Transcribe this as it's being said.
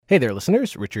Hey there,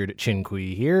 listeners. Richard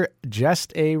Chinqui here.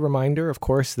 Just a reminder, of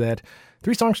course, that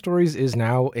Three Song Stories is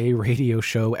now a radio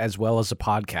show as well as a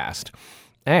podcast.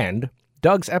 And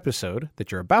Doug's episode that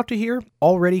you're about to hear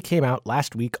already came out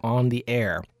last week on the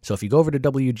air. So if you go over to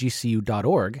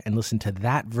WGCU.org and listen to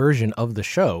that version of the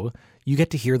show, you get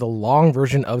to hear the long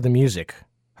version of the music.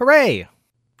 Hooray!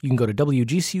 You can go to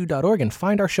WGCU.org and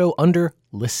find our show under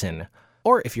Listen.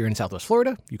 Or if you're in Southwest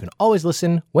Florida, you can always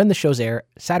listen when the shows air,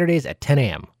 Saturdays at 10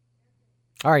 a.m.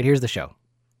 All right, here's the show.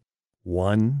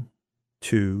 1,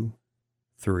 2,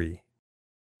 3.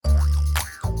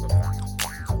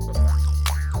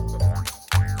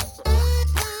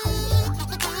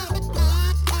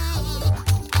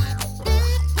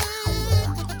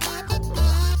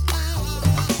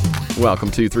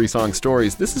 Welcome to Three Song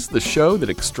Stories. This is the show that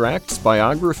extracts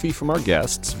biography from our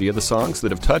guests via the songs that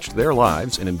have touched their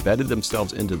lives and embedded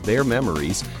themselves into their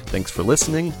memories. Thanks for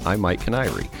listening. I'm Mike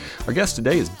Canary. Our guest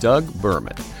today is Doug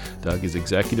Berman. Doug is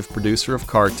executive producer of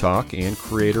Car Talk and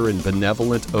creator and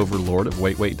benevolent overlord of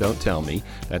Wait, Wait, Don't Tell Me.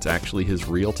 That's actually his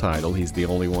real title. He's the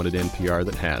only one at NPR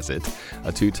that has it.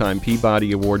 A two-time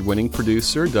Peabody Award-winning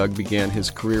producer, Doug began his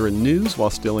career in news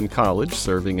while still in college,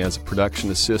 serving as a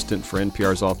production assistant for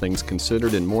NPR's All Things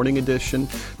Considered and Morning Edition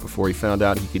before he found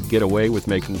out he could get away with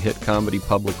making hit comedy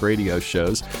public radio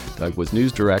shows. Doug was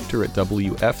news director at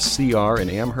WFCR in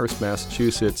Amherst,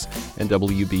 Massachusetts, and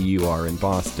WBUR in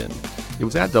Boston. It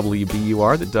was at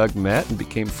WBUR that Doug met and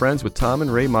became friends with Tom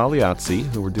and Ray Magliazzi,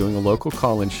 who were doing a local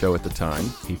call-in show at the time.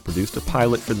 He produced a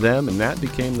pilot for them, and that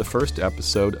became the first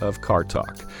episode of Car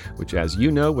Talk, which, as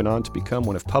you know, went on to become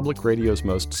one of public radio's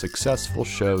most successful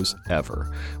shows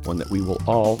ever, one that we will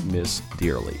all miss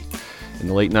dearly. In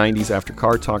the late 90s, after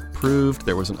Car Talk proved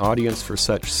there was an audience for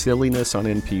such silliness on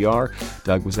NPR,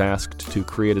 Doug was asked to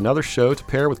create another show to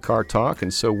pair with Car Talk,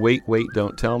 and so Wait, Wait,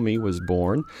 Don't Tell Me was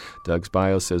born. Doug's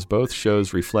bio says both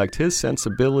shows reflect his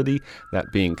sensibility,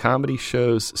 that being comedy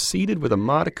shows seeded with a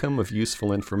modicum of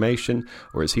useful information,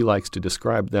 or as he likes to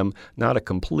describe them, not a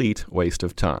complete waste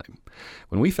of time.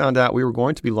 When we found out we were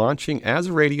going to be launching as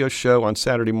a radio show on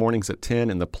Saturday mornings at 10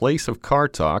 in the place of Car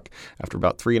Talk, after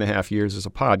about 3.5 years as a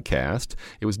podcast,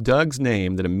 it was Doug's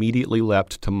name that immediately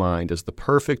leapt to mind as the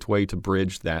perfect way to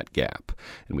bridge that gap.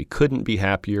 And we couldn't be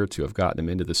happier to have gotten him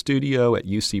into the studio at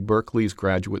UC Berkeley's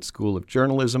Graduate School of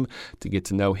Journalism to get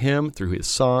to know him through his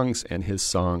songs and his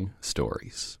song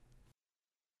stories.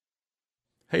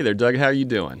 Hey there, Doug. How are you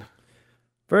doing?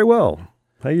 Very well.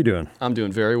 How you doing? I'm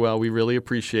doing very well. We really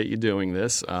appreciate you doing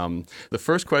this. The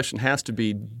first question has to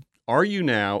be, are you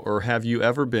now or have you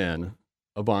ever been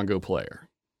a bongo player?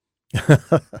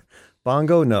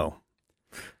 Bongo, no.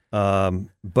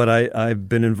 But I've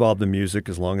been involved in music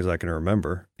as long as I can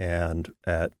remember. And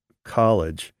at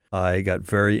college, I got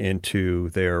very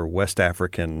into their West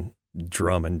African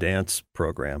drum and dance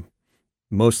program,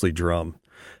 mostly drum.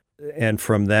 And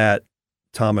from that,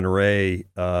 Tom and Ray,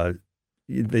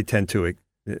 they tend to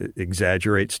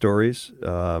exaggerate stories.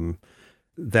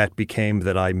 That became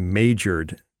that I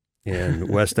majored in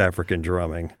West African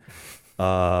drumming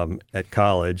at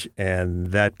college,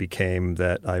 and that became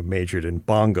that I majored in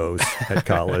bongos at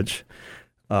college,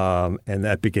 and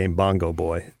that became Bongo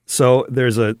Boy. So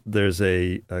there's a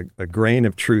grain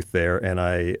of truth there, and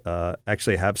I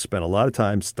actually have spent a lot of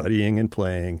time studying and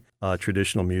playing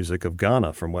traditional music of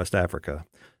Ghana from West Africa.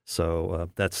 So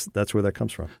that's where that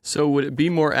comes from. So would it be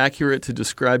more accurate to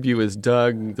describe you as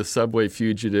Doug, the subway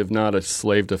fugitive, not a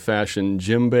slave to fashion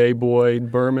djembe boy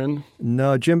Berman?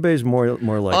 No, djembe's more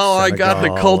like Oh, Senegal. I got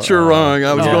the culture wrong.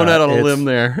 I was going out on a limb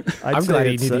there. I'm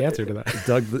glad you knew the answer to that.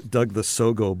 Doug the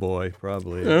Sogo boy,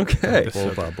 probably. Okay.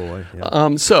 Boba boy.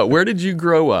 Yeah. So where did you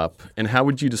grow up, and how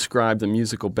would you describe the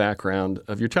musical background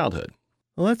of your childhood?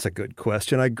 Well, that's a good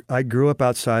question. I grew up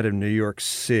outside of New York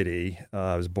City.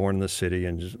 I was born in the city,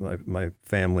 and just my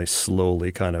family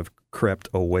slowly kind of crept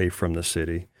away from the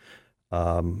city.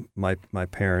 My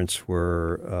parents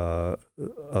were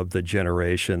of the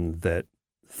generation that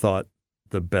thought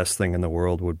the best thing in the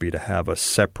world would be to have a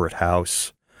separate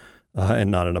house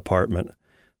and not an apartment,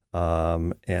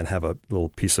 and have a little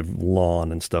piece of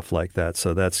lawn and stuff like that.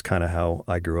 So that's kind of how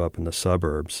I grew up in the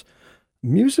suburbs.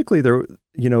 Musically,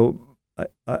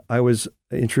 I was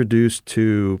introduced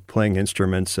to playing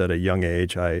instruments at a young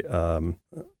age.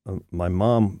 My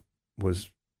mom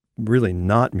was really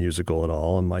not musical at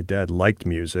all, and my dad liked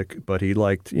music, but he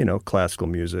liked, classical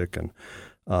music. And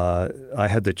I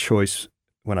had the choice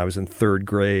when I was in third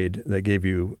grade. They gave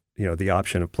you, the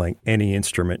option of playing any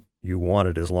instrument you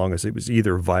wanted as long as it was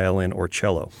either violin or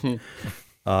cello.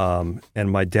 And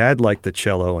my dad liked the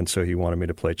cello, and so he wanted me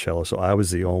to play cello. So I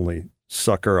was the only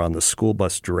sucker on the school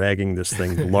bus dragging this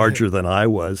thing larger than I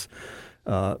was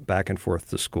back and forth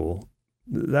to school.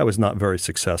 That was not very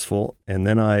successful. And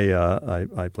then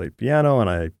I played piano, and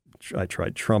I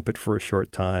tried trumpet for a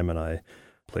short time, and I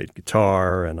played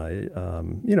guitar, and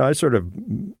I sort of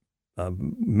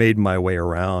made my way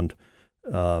around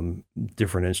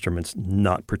different instruments,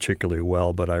 not particularly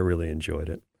well, but I really enjoyed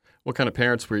it. What kind of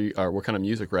parents were you, or what kind of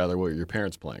music rather were your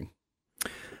parents playing?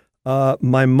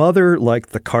 My mother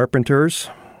liked the Carpenters,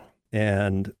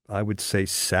 and I would say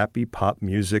sappy pop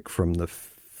music from the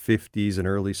 50s and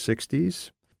early 60s.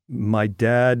 My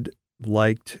dad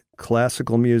liked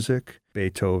classical music,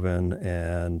 Beethoven,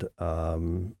 and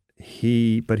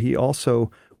we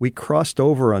crossed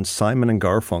over on Simon and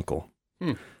Garfunkel.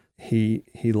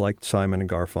 He liked Simon and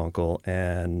Garfunkel,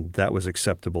 and that was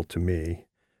acceptable to me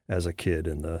as a kid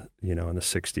in the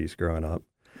 60s growing up.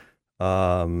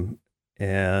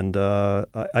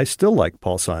 I still like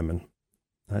Paul Simon.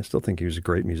 I still think he was a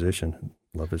great musician.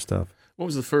 Love his stuff. What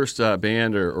was the first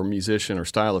band or musician or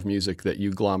style of music that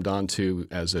you glommed onto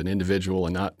as an individual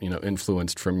and not,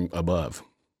 influenced from above?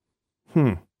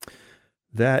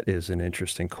 That is an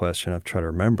interesting question. I've tried to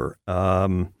remember.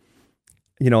 I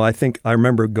think I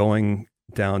remember going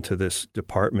down to this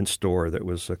department store that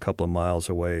was a couple of miles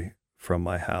away from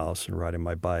my house and riding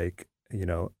my bike,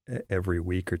 every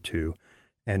week or two,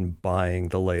 and buying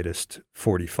the latest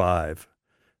 45.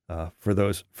 For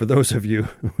those of you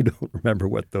who don't remember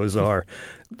what those are,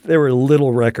 they were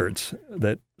little records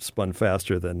that spun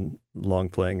faster than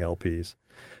long-playing LPs.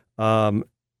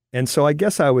 And so I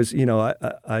guess I was,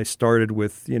 I started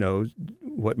with,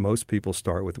 what most people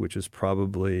start with, which is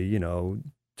probably,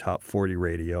 top 40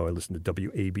 radio. I listened to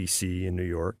WABC in New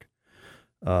York,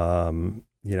 and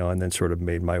then sort of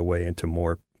made my way into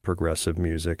more progressive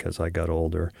music as I got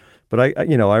older. But I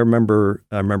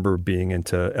remember being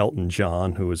into Elton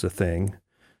John, who was a thing,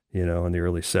 in the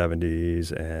early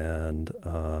 70s. And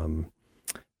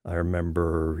I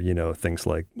remember, things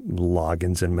like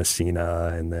Loggins and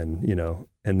Messina, and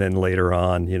then later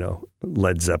on,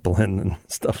 Led Zeppelin and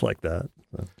stuff like that.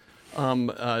 So.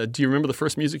 Do you remember the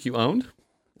first music you owned?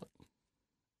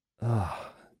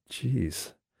 Oh,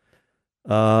 geez.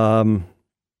 I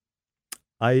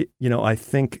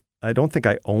don't think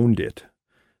I owned it,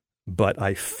 but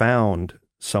I found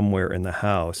somewhere in the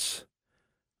house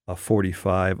a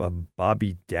 45 of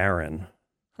Bobby Darin.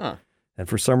 Huh. And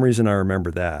for some reason, I remember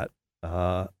that.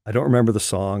 I don't remember the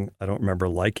song. I don't remember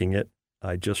liking it.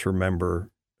 I just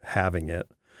remember having it.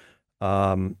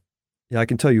 I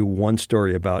can tell you one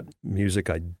story about music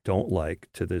I don't like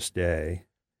to this day.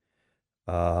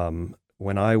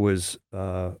 When I was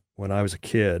a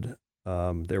kid,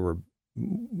 there were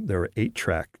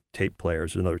 8-track tape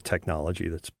players, another technology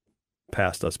that's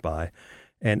passed us by,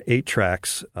 and 8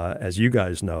 tracks, as you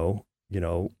guys know,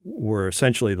 were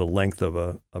essentially the length of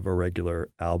a regular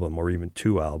album or even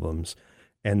 2 albums,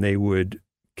 and they would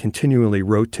continually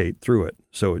rotate through it,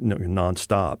 so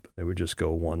nonstop. They would just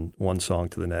go one song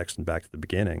to the next and back to the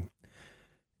beginning,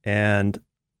 and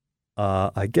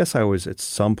I guess at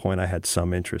some point I had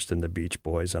some interest in the Beach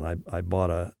Boys, and I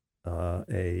bought an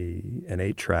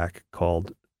 8-track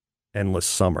called Endless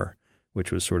Summer,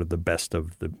 which was sort of the best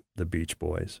of the Beach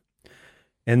Boys.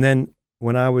 And then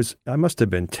when I must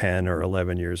have been 10 or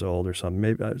 11 years old or something,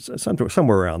 maybe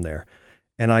somewhere around there,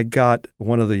 and I got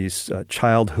one of these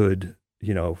childhood,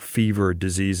 fever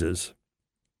diseases,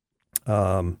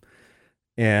 and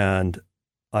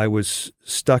I was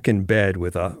stuck in bed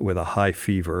with a high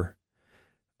fever,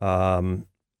 and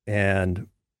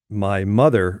my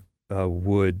mother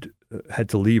had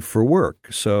to leave for work.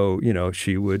 So,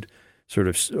 she would sort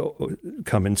of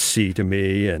come and see to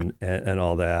me and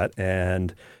all that.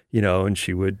 And, and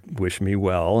she would wish me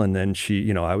well. And then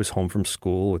I was home from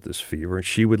school with this fever, and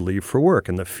she would leave for work,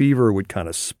 and the fever would kind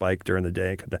of spike during the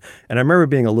day. And I remember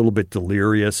being a little bit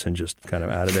delirious and just kind of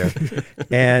out of there.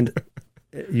 And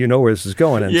you know where this is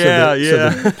going. And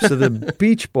so the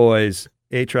Beach Boys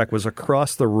 8-track was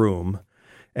across the room,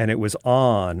 and it was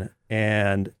on,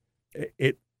 and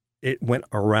it went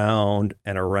around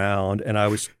and around, and I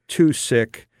was too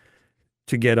sick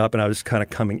to get up, and I was kind of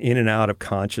coming in and out of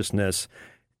consciousness.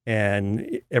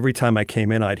 And every time I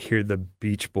came in, I'd hear the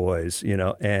Beach Boys,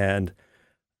 and,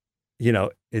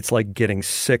 it's like getting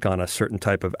sick on a certain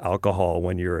type of alcohol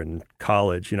when you're in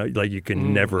college, like you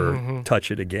can never touch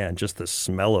it again, just the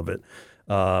smell of it.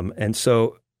 And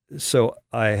so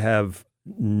I have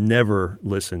never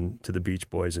listened to the Beach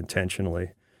Boys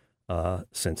intentionally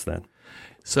since then.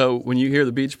 So when you hear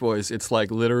the Beach Boys, it's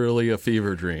like literally a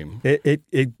fever dream.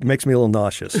 It makes me a little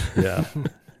nauseous. Yeah.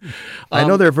 I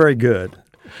know they're very good.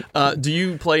 Do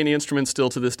you play any instruments still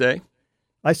to this day?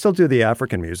 I still do the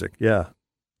African music. Yeah.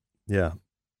 Yeah.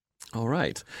 All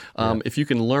right. If you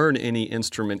can learn any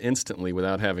instrument instantly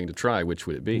without having to try, which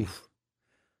would it be?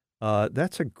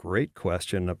 That's a great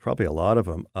question. Probably a lot of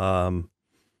them.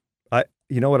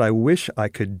 You know what I wish I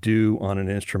could do on an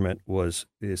instrument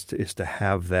is to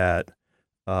have that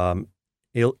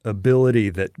ability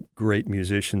that great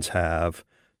musicians have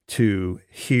to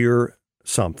hear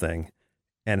something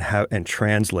and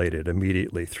translate it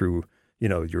immediately through,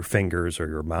 your fingers or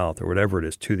your mouth or whatever it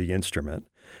is to the instrument.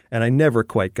 And I never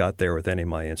quite got there with any of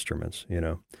my instruments,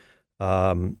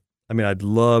 I'd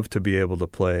love to be able to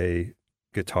play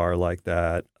guitar like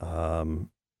that.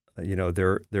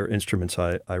 They're instruments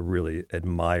I really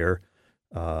admire,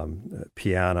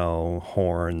 piano,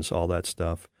 horns, all that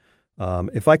stuff.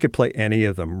 If I could play any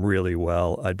of them really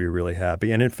well, I'd be really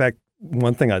happy. And in fact,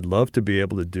 one thing I'd love to be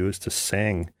able to do is to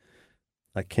sing.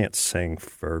 I can't sing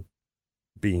for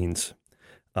beans.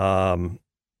 I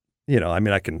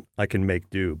can make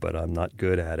do, but I'm not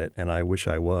good at it, and I wish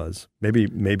I was.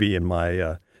 Maybe in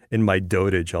my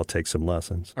dotage, I'll take some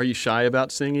lessons. Are you shy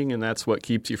about singing, and that's what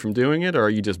keeps you from doing it, or are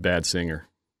you just bad singer?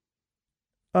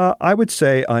 I would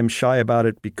say I'm shy about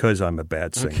it because I'm a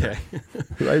bad singer.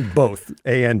 Okay. Right? Both,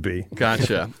 A and B.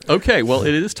 Gotcha. Okay, well,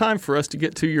 it is time for us to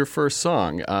get to your first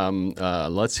song.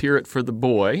 Let's hear it for the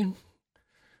boy.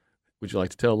 Would you like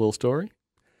to tell a little story?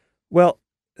 Well,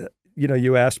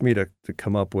 you asked me to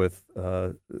come up with,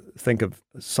 think of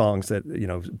songs that,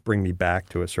 bring me back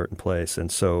to a certain place. And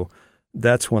so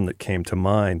that's one that came to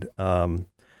mind.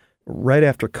 Right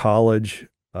after college,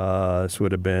 this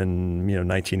would have been,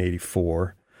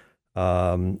 1984.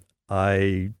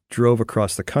 I drove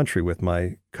across the country with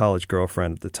my college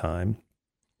girlfriend at the time.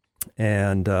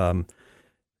 And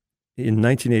in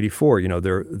 1984,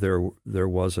 there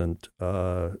wasn't,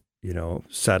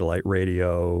 satellite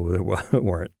radio. There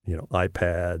weren't,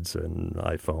 iPads and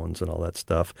iPhones and all that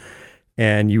stuff.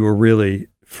 And you were really,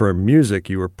 for music,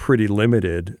 you were pretty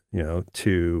limited,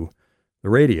 to the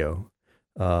radio.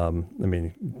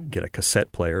 Get a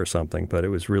cassette player or something, but it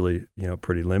was really,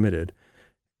 pretty limited.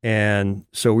 And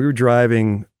so we were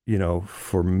driving,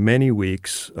 for many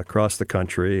weeks across the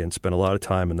country and spent a lot of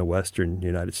time in the Western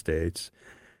United States.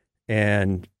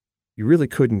 And you really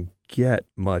couldn't get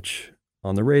much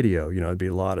on the radio. It'd be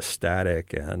a lot of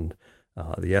static, and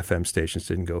the FM stations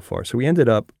didn't go far. So we ended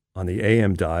up on the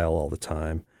AM dial all the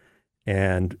time.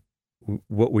 And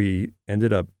what we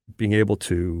ended up being able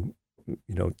to,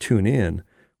 tune in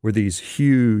were these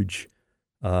huge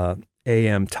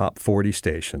AM top 40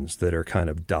 stations that are kind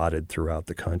of dotted throughout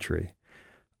the country.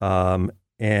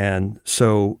 And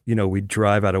so, we'd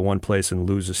drive out of one place and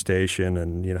lose a station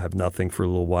and, have nothing for a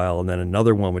little while. And then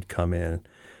another one would come in.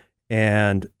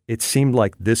 And it seemed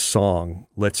like this song,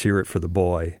 Let's Hear It for the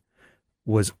Boy,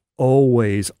 was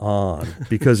always on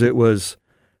because it was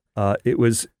a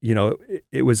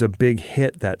big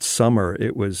hit that summer.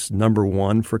 It was number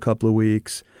one for a couple of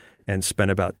weeks and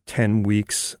spent about 10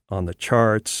 weeks on the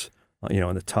charts,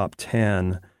 in the top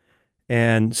 10.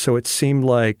 And so it seemed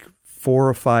like 4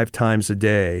 or 5 times a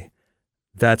day,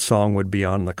 that song would be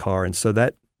on in the car. And so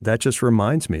that just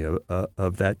reminds me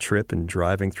of that trip and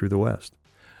driving through the West.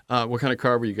 What kind of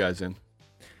car were you guys in?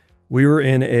 We were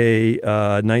in a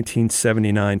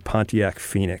 1979 Pontiac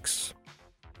Phoenix.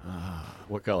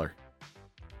 What color?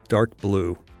 Dark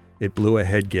blue. It blew a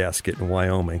head gasket in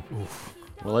Wyoming. Oof.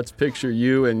 Well, let's picture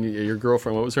you and your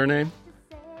girlfriend. What was her name?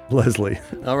 Leslie.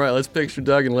 All right, let's picture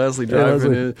Doug and Leslie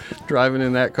driving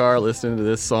in that car, listening to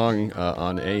this song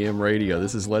on AM radio.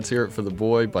 This is Let's Hear It for the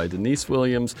Boy by Denise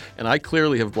Williams, and I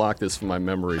clearly have blocked this from my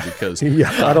memory because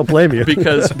I don't blame you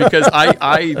because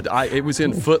I it was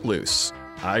in Footloose.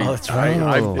 That's right.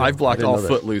 I've blocked all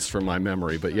Footloose from my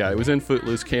memory, but yeah, it was in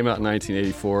Footloose. Came out in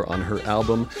 1984 on her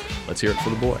album. Let's Hear It for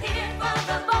the Boy.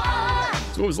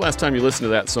 So when was the last time you listened to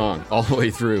that song all the way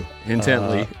through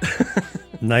intently?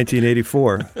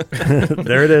 1984.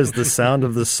 There it is, the sound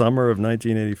of the summer of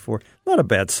 1984. Not a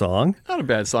bad song. Not a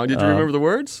bad song. Did you remember the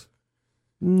words?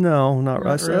 No, not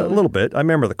really. A little bit. I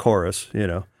remember the chorus,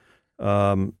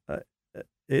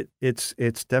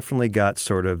 It's definitely got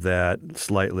sort of that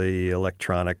slightly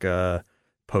electronica,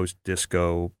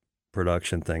 post-disco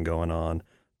production thing going on.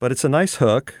 But it's a nice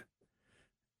hook,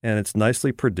 and it's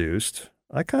nicely produced.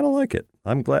 I kind of like it.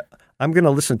 I'm glad. I'm going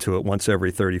to listen to it once every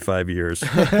 35 years.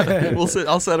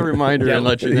 I'll set a reminder and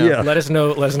let you know. Yeah. Let us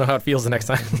know how it feels the next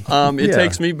time. It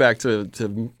takes me back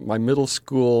to my middle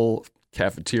school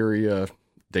cafeteria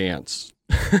dance.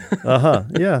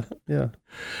 Yeah.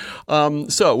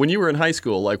 So when you were in high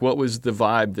school, what was the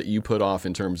vibe that you put off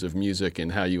in terms of music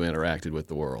and how you interacted with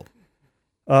the world?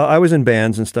 I was in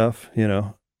bands and stuff,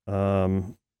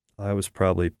 I was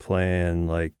probably playing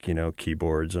like,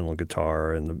 keyboards and a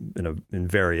guitar in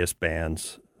various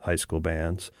bands, high school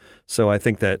bands. So I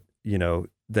think that,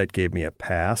 that gave me a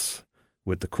pass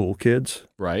with the cool kids,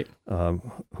 Right.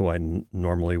 who I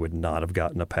normally would not have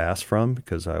gotten a pass from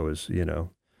because I was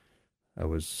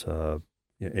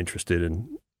interested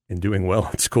in doing well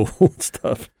at school and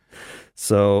stuff.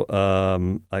 So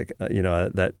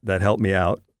that helped me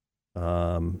out.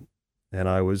 And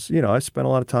I was, I spent a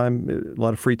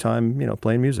lot of free time,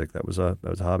 playing music. That was a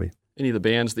hobby. Any of the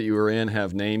bands that you were in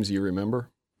have names you remember?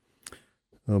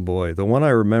 Oh boy, the one I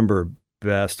remember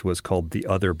best was called The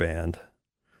Other Band.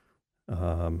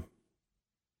 And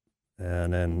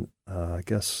then I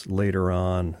guess later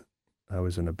on, I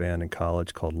was in a band in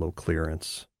college called Low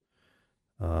Clearance.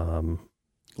 Low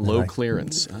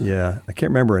Clearance. Yeah, I can't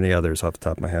remember any others off the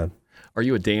top of my head. Are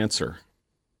you a dancer?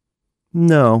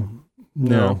 No.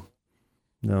 No.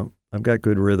 I've got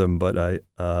good rhythm, but I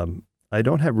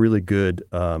don't have really good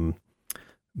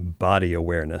body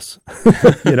awareness.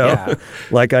 Yeah.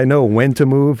 Like I know when to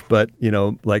move, but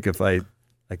like if I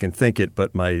can think it,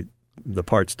 but the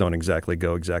parts don't exactly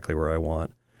go exactly where I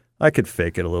want. I could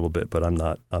fake it a little bit, but I'm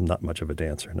not much of a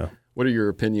dancer. No. What are your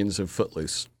opinions of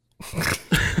Footloose?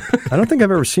 I don't think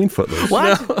I've ever seen Footloose.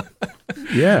 What? No.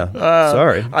 Yeah.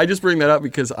 Sorry. I just bring that up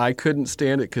because I couldn't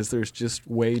stand it because there's just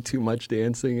way too much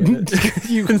dancing in it.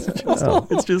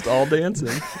 It's just all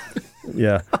dancing.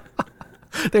 Yeah.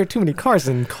 There are too many cars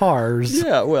in cars.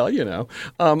 Yeah, well,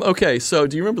 Okay, so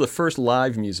do you remember the first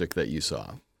live music that you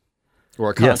saw?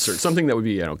 Or a concert, Yes. something that would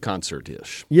be,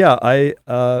 concert-ish. Yeah.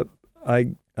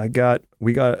 Me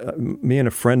and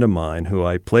a friend of mine who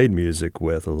I played music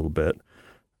with a little bit.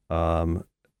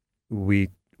 We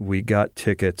got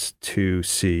tickets to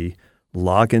see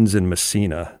Loggins and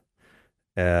Messina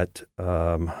at,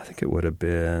 I think it would have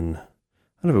been, I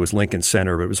don't know if it was Lincoln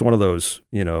Center, but it was one of those,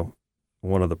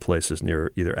 one of the places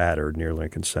near either at or near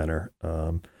Lincoln Center.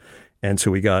 And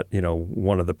so we got,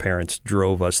 one of the parents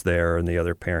drove us there and the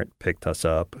other parent picked us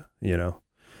up, so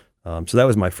that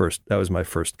was my first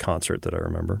concert that I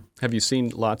remember. Have you seen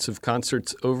lots of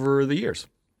concerts over the years?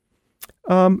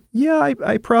 Yeah,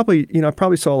 I probably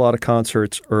saw a lot of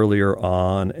concerts earlier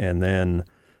on, and then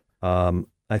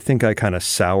I think I kind of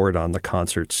soured on the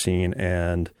concert scene,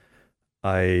 and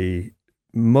I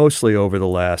mostly over the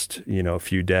last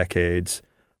few decades,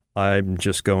 I'm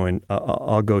just going.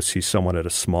 I'll go see someone at a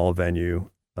small venue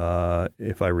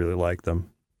if I really like them.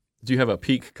 Do you have a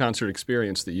peak concert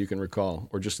experience that you can recall,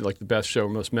 or just like the best show,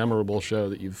 most memorable show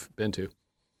that you've been to?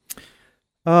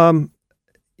 I'm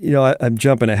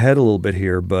jumping ahead a little bit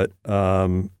here, but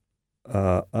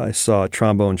I saw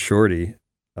Trombone Shorty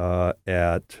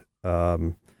at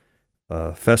a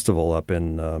festival up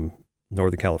in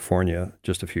Northern California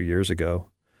just a few years ago,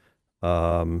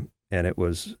 and it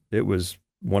was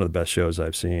one of the best shows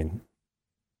I've seen.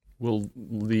 We'll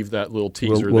leave that little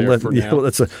teaser we'll there for now.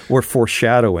 We're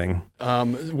foreshadowing.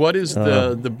 What is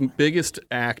the biggest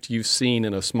act you've seen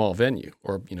in a small venue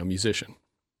or musician?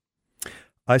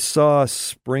 I saw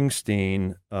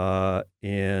Springsteen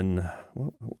in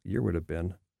what year would it have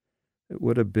been? It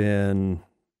would have been,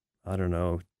 I don't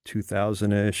know,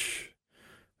 2000-ish.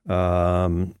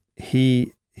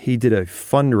 He did a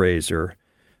fundraiser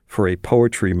for a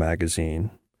poetry magazine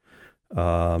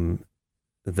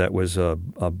that was a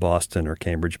Boston or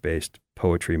Cambridge-based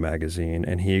poetry magazine,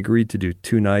 and he agreed to do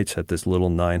 2 nights at this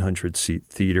little 900-seat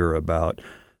theater about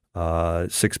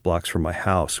 6 blocks from my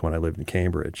house when I lived in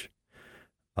Cambridge.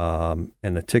 And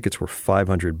the tickets were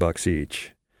 $500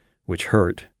 each, which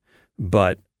hurt,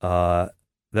 but that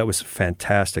was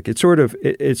fantastic. It sort of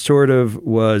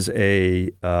was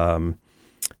an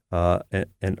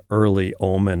early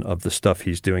omen of the stuff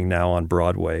he's doing now on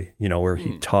Broadway, where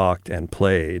he talked and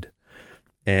played.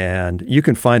 And you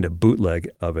can find a bootleg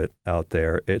of it out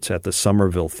there. It's at the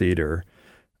Somerville Theater.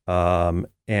 And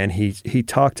he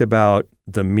talked about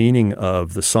the meaning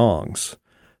of the songs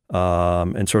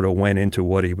and sort of went into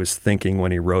what he was thinking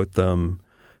when he wrote them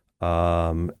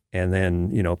and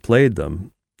then, played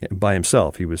them by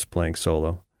himself. He was playing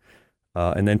solo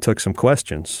and then took some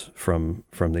questions from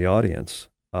the audience.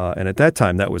 And at that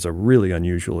time, that was a really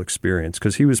unusual experience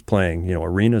because he was playing,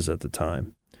 arenas at the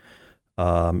time.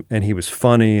 And he was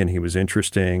funny and he was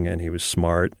interesting and he was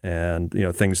smart and,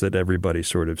 things that everybody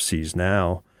sort of sees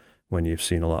now when you've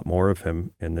seen a lot more of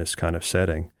him in this kind of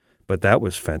setting. But that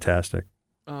was fantastic.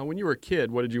 When you were a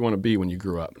kid, what did you want to be when you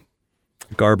grew up?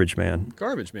 Garbage man.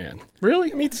 Garbage man.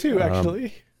 Really? Me too,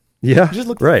 actually. Yeah, It just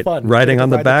looked right. fun. Riding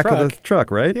on the Ride back of the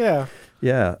truck, right? Yeah.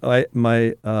 Yeah.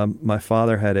 My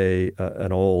father had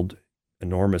an old,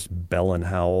 enormous Bell and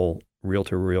Howell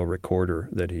reel-to-reel recorder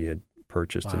that he had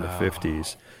purchased in the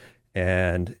 50s.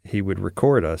 And he would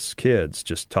record us kids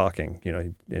just talking,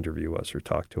 he'd interview us or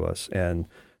talk to us. And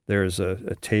there's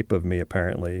a tape of me,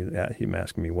 apparently, him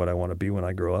asking me what I want to be when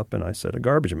I grow up. And I said, a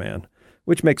garbage man,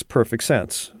 which makes perfect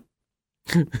sense.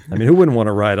 I mean, who wouldn't want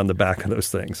to ride on the back of those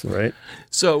things, right?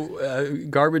 So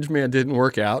Garbage Man didn't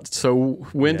work out. So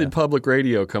when did public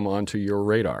radio come onto your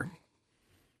radar?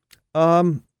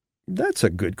 That's a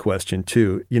good question,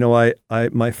 too. I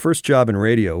my first job in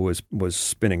radio was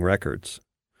spinning records.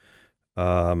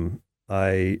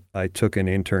 I took an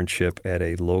internship at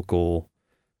a local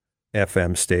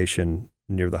FM station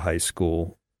near the high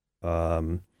school.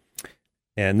 And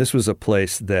this was a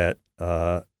place that,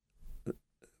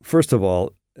 first of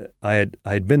all, I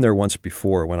had been there once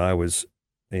before. When I was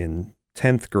in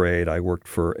 10th grade, I worked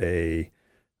for a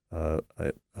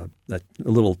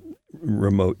little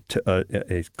remote,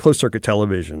 a closed circuit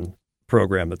television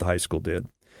program that the high school did.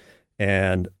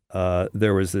 And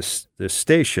there was this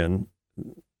station,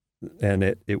 and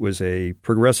it was a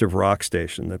progressive rock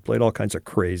station that played all kinds of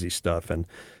crazy stuff. And,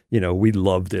 we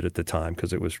loved it at the time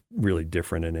because it was really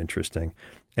different and interesting.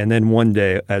 And then one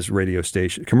day, as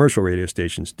commercial radio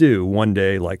stations do, one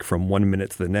day, like from 1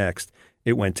 minute to the next,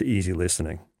 it went to easy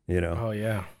listening, Oh,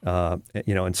 yeah.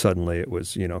 And suddenly it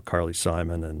was, Carly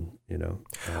Simon and,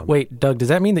 Wait, Doug, does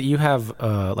that mean that you have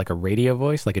like a radio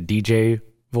voice, like a DJ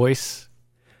voice?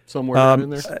 Somewhere in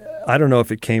there? I don't know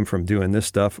if it came from doing this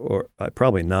stuff or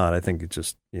probably not. I think it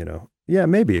just, yeah,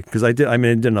 maybe because I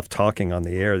did enough talking on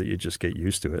the air that you just get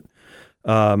used to it.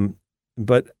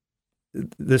 But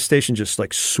the station just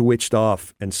like switched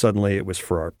off and suddenly it was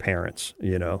for our parents,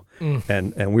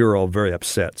 and we were all very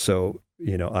upset. So,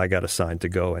 I got assigned to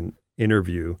go and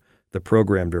interview the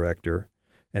program director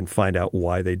and find out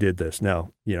why they did this.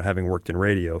 Now, having worked in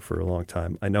radio for a long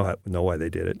time, I know why they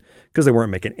did it because they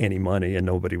weren't making any money and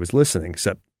nobody was listening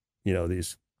except,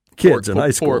 these kids in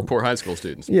high school. Poor high school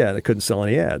students. Yeah, they couldn't sell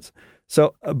any ads.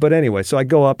 So, but anyway, so I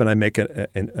go up and I make an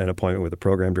appointment with the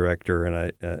program director,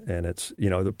 and and it's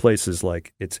the place is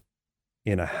like it's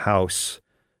in a house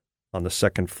on the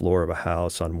second floor of a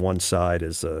house. On one side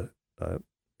is a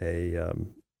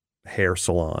hair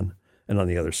salon, and on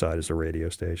the other side is a radio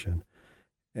station.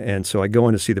 And so I go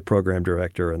in to see the program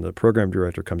director, and the program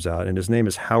director comes out, and his name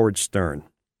is Howard Stern,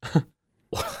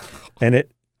 and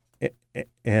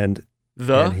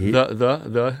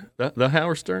the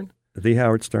Howard Stern. The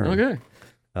Howard Stern. Okay.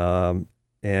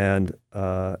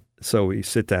 So we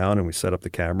sit down and we set up the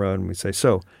camera and we say,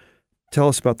 so tell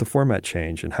us about the format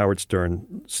change. And Howard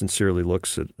Stern sincerely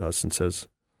looks at us and says,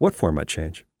 what format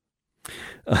change?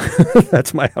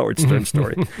 That's my Howard Stern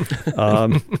story.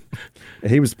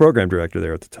 He was the program director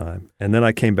there at the time. And then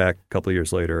I came back a couple of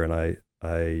years later and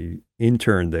I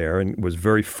interned there and was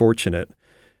very fortunate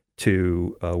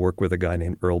to work with a guy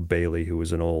named Earl Bailey, who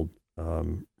was an old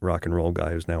rock and roll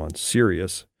guy who's now on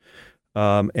Sirius.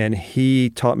 And he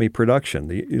taught me production,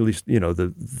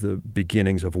 the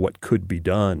beginnings of what could be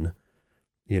done,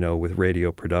 with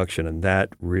radio production. And that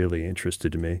really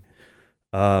interested me.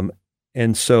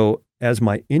 And so as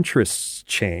my interests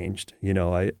changed,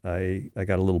 I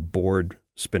got a little bored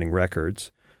spinning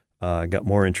records. I got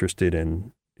more interested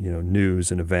in,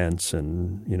 news and events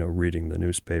and, reading the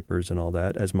newspapers and all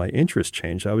that. As my interests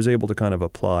changed, I was able to kind of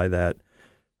apply that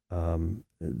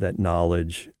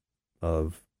knowledge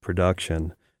of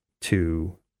production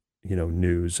to,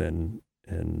 news and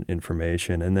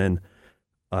information. And then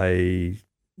I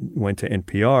went to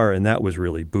NPR, and that was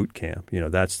really boot camp.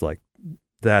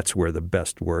 That's where the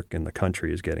best work in the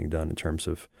country is getting done in terms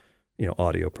of,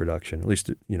 audio production. At least,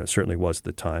 it certainly was at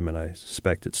the time, and I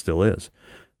suspect it still is.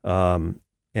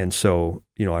 And so,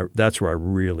 that's where I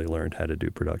really learned how to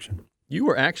do production. You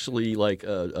were actually like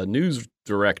a news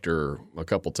director a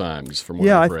couple times from what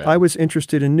I've read. I was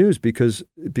interested in news because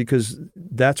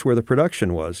that's where the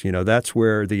production was. That's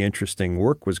where the interesting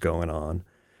work was going on.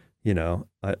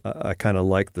 I kind of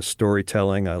liked the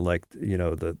storytelling. I liked,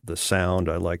 the sound.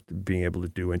 I liked being able to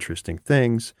do interesting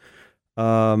things.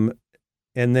 And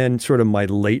then sort of my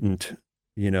latent,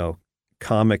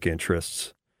 comic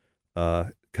interests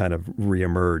kind of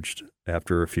reemerged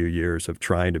after a few years of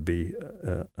trying to be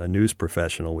a news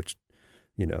professional, which,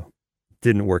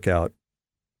 didn't work out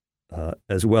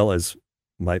as well as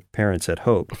my parents had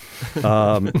hoped.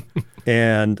 But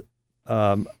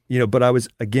I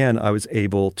was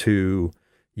able to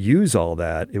use all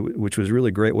that, which was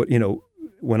really great.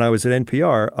 When I was at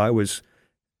NPR, I was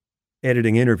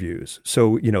editing interviews.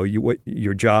 So,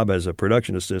 your job as a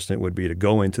production assistant would be to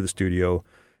go into the studio,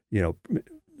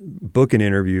 book an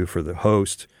interview for the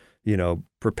host,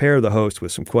 prepare the host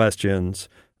with some questions,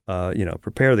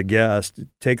 prepare the guest,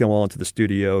 take them all into the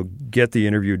studio, get the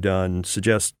interview done,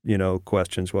 suggest,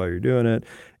 questions while you're doing it,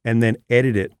 and then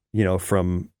edit it,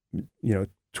 from,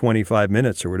 25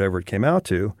 minutes or whatever it came out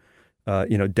to,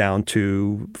 down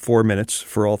to 4 minutes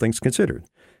for all things considered,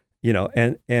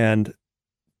 and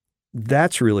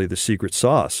that's really the secret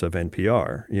sauce of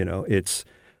NPR. It's,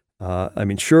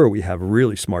 sure, we have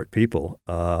really smart people,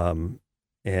 but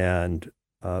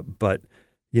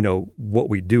what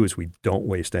we do is we don't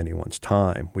waste anyone's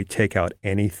time. We take out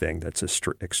anything that's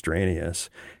extraneous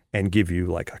and give you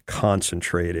like a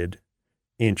concentrated,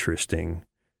 interesting,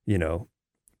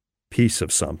 piece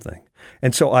of something.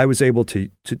 And so I was able to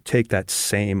take that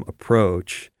same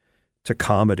approach to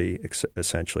comedy,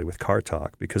 essentially, with Car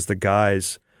Talk, because the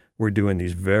guys were doing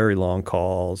these very long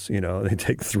calls. They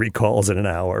take 3 calls in an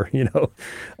hour,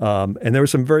 and there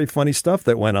was some very funny stuff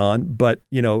that went on. But,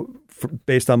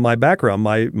 based on my background,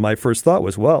 my first thought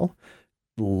was, well,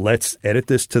 let's edit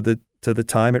this to the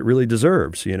time it really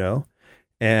deserves,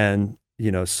 and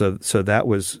so that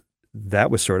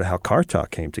was sort of how Car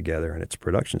Talk came together in its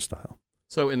production style.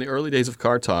 So in the early days of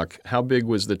Car Talk, how big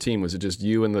was the team? Was it just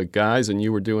you and the guys, and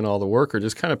you were doing all the work, or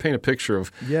just kind of paint a picture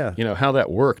of how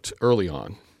that worked early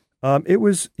on? It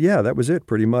was, that was it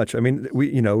pretty much. I mean,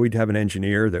 we'd have an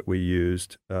engineer that we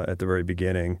used at the very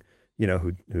beginning,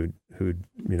 who'd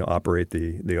operate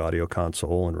the audio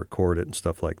console and record it and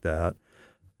stuff like that.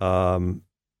 And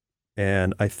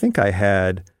I think I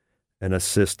had an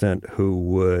assistant who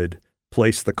would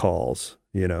place the calls,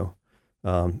 because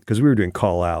we were doing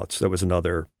call outs. That was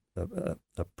another a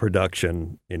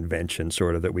production invention,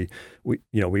 sort of, that we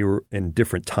were in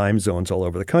different time zones all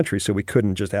over the country, so we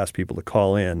couldn't just ask people to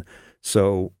call in.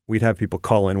 So we'd have people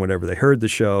call in whenever they heard the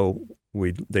show.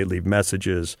 They'd leave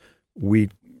messages.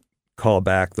 We'd call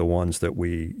back the ones that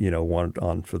we wanted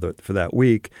on for that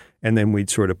week, and then we'd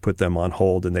sort of put them on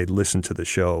hold, and they'd listen to the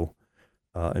show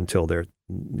until they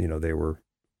were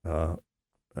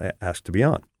asked to be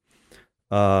on.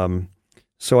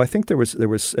 So I think there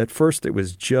was at first it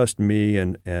was just me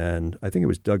and I think it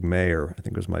was Doug Mayer. I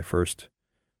think was my first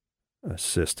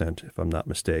assistant, if I'm not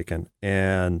mistaken.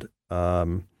 And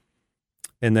then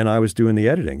I was doing the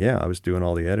editing. Yeah, I was doing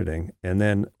all the editing. And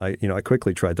then I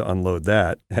quickly tried to unload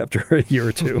that after a year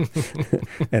or two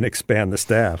and expand the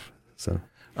staff. So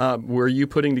were you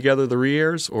putting together the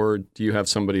re-airs, or do you have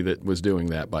somebody that was doing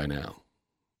that by now?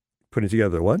 Putting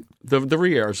together what? The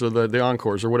re-airs or the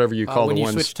encores or whatever you call the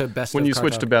ones. When you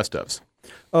switch to best ofs.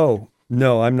 Oh,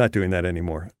 no, I'm not doing that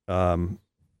anymore. I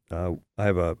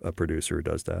have a producer who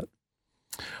does that.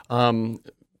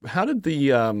 How did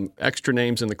the extra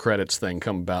names in the credits thing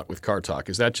come about with Car Talk?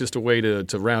 Is that just a way to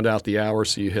round out the hour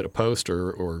so you hit a post,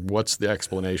 or what's the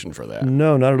explanation for that?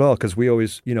 No, not at all, because we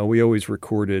always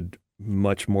recorded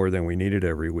much more than we needed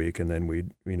every week, and then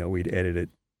we'd edit it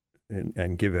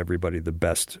and give everybody the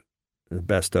best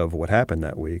of what happened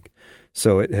that week.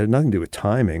 So it had nothing to do with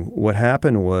timing. What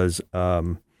happened was,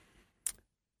 let's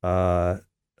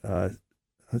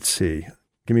see.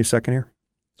 Give me a second here.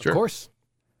 Sure. Of course.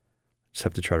 Just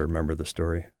have to try to remember the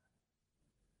story.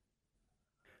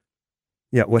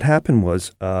 Yeah, what happened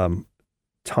was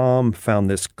Tom found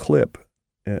this clip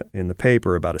in the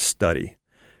paper about a study.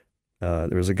 There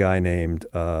was a guy named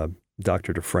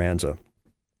Dr. DeFranza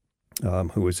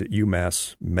who was at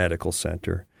UMass Medical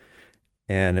Center.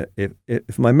 And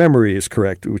if my memory is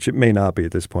correct, which it may not be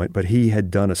at this point, but he had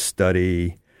done a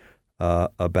study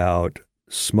about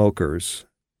smokers,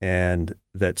 and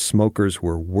that smokers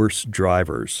were worse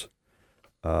drivers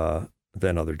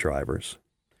than other drivers.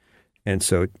 And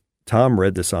so Tom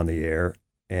read this on the air,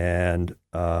 and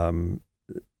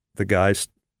the guys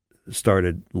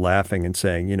started laughing and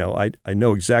saying, I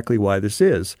know exactly why this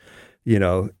is.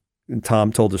 And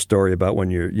Tom told a story about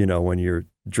when you're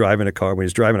driving a car, when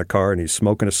he's driving a car and he's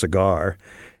smoking a cigar,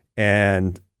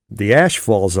 and the ash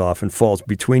falls off and falls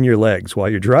between your legs while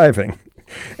you're driving,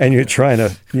 and you're trying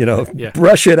to,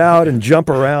 brush it out and jump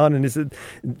around. And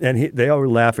they all were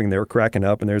laughing. They were cracking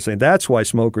up, and they were saying, that's why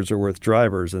smokers are worth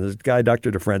drivers. And this guy, Dr.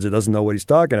 DeFranza, doesn't know what he's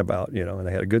talking about, and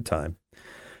they had a good time.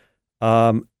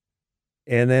 And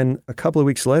then a couple of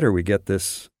weeks later, we get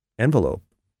this envelope,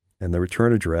 and the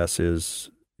return address is,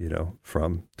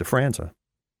 from DeFranza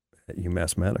at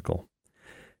UMass Medical.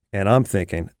 And I'm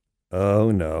thinking, oh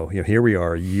no, here we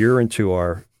are a year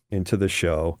into the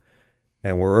show,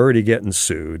 and we're already getting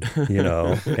sued, and we're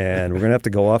going to have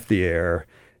to go off the air,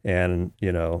 and,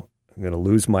 I'm going to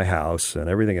lose my house and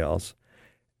everything else.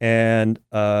 And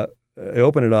I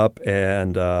open it up,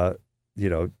 and, Dr.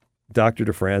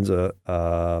 DeFranza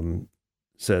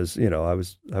says, I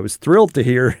was thrilled to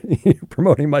hear you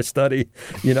promoting my study.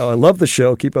 I love the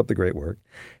show. Keep up the great work.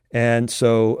 And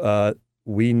so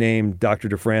we named Dr.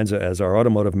 DeFranza as our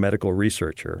automotive medical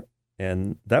researcher.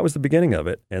 And that was the beginning of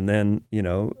it. And then,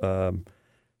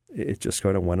 it just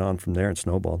kind of went on from there and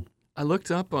snowballed. I looked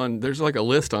up there's like a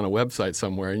list on a website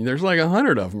somewhere, and there's like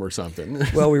 100 of them or something.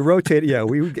 Well, we rotate. Yeah,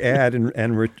 we would add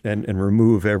and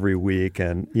remove every week.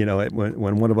 And, when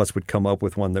one of us would come up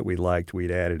with one that we liked, we'd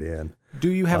add it in.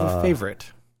 Do you have a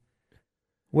favorite?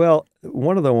 Well,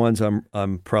 one of the ones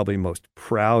I'm probably most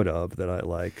proud of that I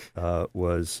like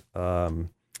was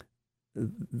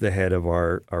the head of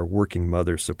our working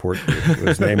mother support group.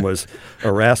 His name was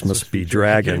Erasmus B.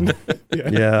 Dragon.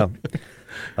 Yeah.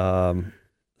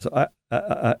 So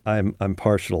I'm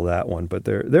partial to that one, but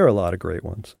there are a lot of great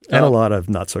ones and a lot of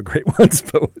not so great ones,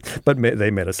 but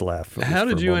they made us laugh. How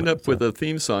did you end up with a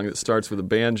theme song that starts with a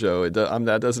banjo?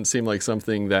 That doesn't seem like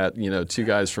something that two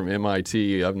guys from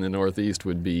MIT up in the Northeast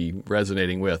would be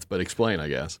resonating with. But explain, I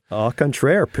guess. Au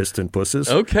contraire, piston pusses.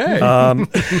 Okay.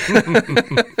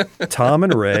 Tom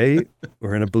and Ray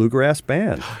were in a bluegrass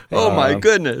band. Oh my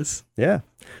goodness! Yeah.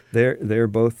 They're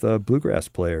both bluegrass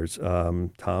players.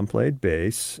 Tom played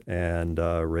bass and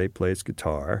Ray plays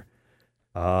guitar.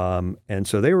 And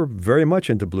so they were very much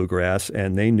into bluegrass,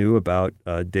 and they knew about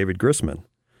David Grisman,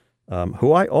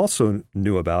 who I also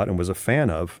knew about and was a fan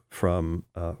of from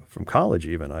college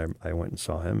even. I went and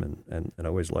saw him and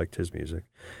always liked his music.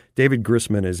 David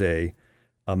Grisman is a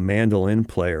mandolin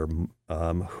player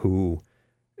who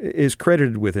is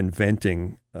credited with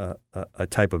inventing a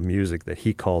type of music that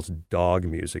he calls dog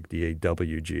music,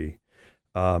 D-A-W-G,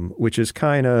 which is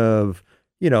kind of,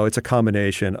 it's a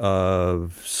combination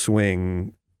of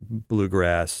swing,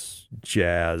 bluegrass,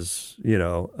 jazz,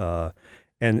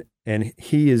 and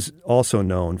he is also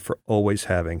known for always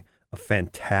having a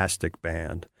fantastic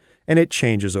band. And it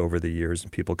changes over the years,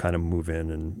 and people kind of move in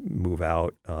and move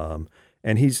out.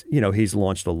 And he's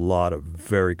launched a lot of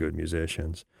very good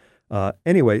musicians.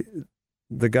 Anyway,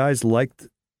 the guys liked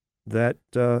that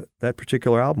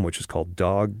particular album, which is called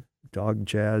Dog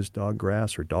Jazz, Dog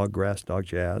Grass, or Dog Grass, Dog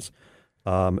Jazz,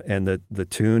 and the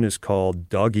tune is called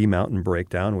Doggy Mountain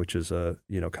Breakdown, which is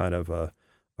kind of a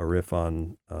riff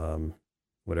on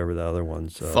whatever the other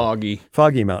one's Foggy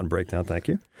Mountain Breakdown. Thank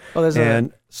you. Oh, there's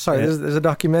a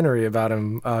documentary about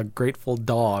him, Grateful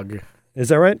Dog. Is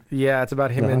that right? Yeah, it's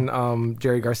about him and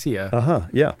Jerry Garcia.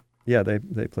 Yeah.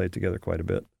 They played together quite a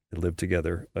bit. They lived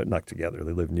together, not together.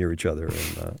 They lived near each other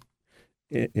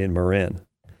in Marin.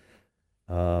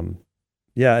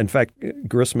 In fact,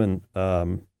 Grisman.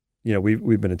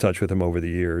 We've been in touch with him over the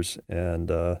years, and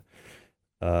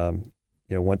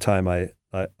one time I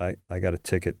got a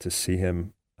ticket to see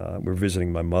him. We're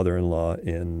visiting my mother-in-law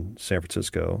in San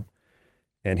Francisco,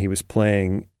 and he was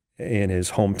playing in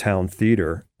his hometown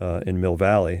theater in Mill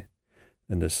Valley,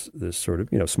 in this sort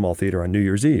of small theater on New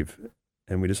Year's Eve.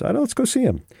 And we decided, let's go see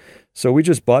him. So we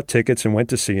just bought tickets and went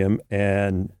to see him.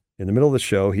 And in the middle of the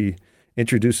show, he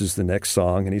introduces the next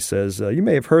song, and he says, you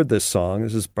may have heard this song.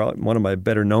 This is probably one of my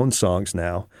better known songs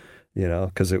now,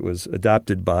 because it was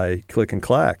adopted by Click and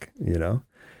Clack,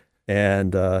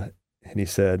 And he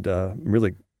said,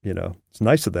 really, it's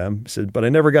nice of them. He said, but I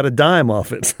never got a dime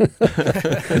off it.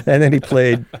 And then he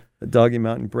played Doggy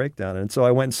Mountain Breakdown. And so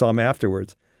I went and saw him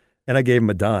afterwards. And I gave him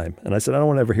a dime. And I said, I don't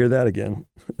want to ever hear that again.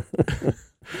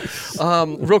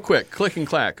 Real quick, Click and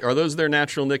Clack, are those their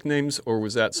natural nicknames, or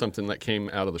was that something that came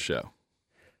out of the show?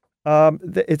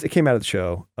 It came out of the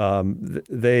show.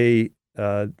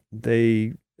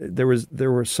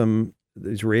 There were some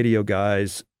these radio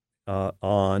guys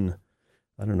on.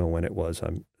 I don't know when it was.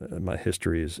 My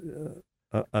history is.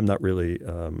 I'm not really.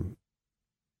 Let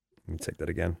me take that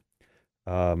again.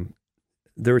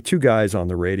 There were two guys on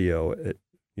the radio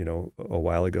a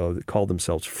while ago that called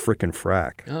themselves Frickin'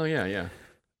 Frack. Oh, yeah.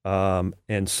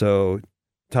 And so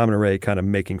Tom and Ray, kind of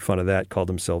making fun of that, called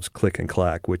themselves Click and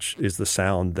Clack, which is the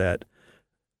sound that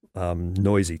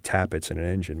noisy tappets in an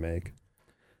engine make.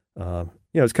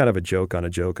 It's kind of a joke on a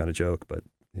joke on a joke, but,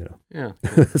 Yeah.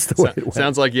 that's the way it went.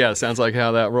 Sounds like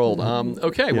how that rolled.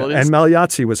 Okay, Yeah. well, And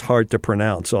Maljazzi was hard to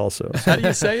pronounce also. how do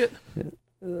you say it?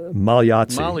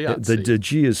 Maljazzi. The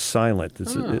G is silent.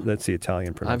 That's the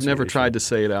Italian pronunciation. I've never tried to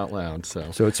say it out loud.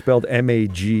 So it's spelled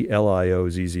Magliozzi,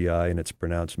 and it's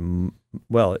pronounced,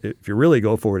 if you really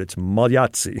go for it, it's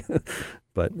Maljazzi.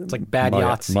 But it's like bad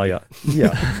Yahtzee.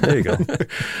 Yeah, there you go.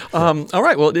 All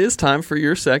right, well, it is time for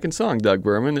your second song, Doug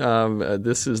Berman.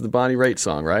 This is the Bonnie Raitt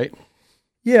song, right?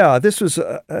 Yeah,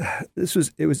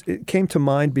 it came to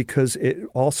mind because it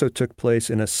also took place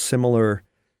in a similar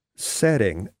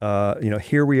setting.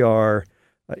 Here we are,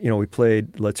 we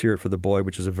played Let's Hear It for the Boy,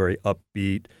 which is a very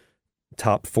upbeat,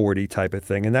 top 40 type of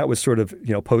thing. And that was sort of,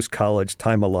 post-college,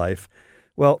 time of life.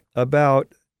 Well,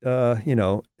 about,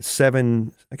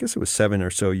 7, I guess it was 7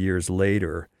 or so years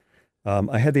later,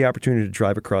 I had the opportunity to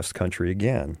drive across the country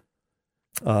again.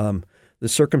 The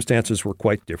circumstances were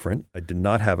quite different. I did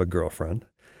not have a girlfriend.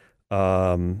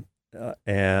 And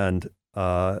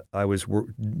I was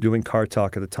doing car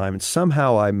talk at the time, and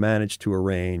somehow I managed to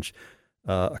arrange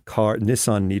a car.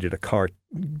 Nissan needed a car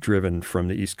driven from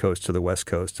the East Coast to the West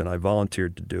Coast, and I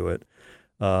volunteered to do it.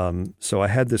 So I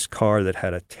had this car that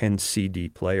had a 10 CD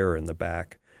player in the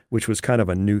back, which was kind of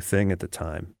a new thing at the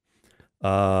time.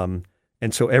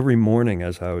 And so every morning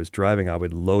as I was driving, I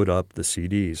would load up the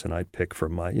CDs, and I'd pick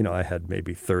from I had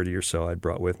maybe 30 or so I'd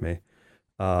brought with me.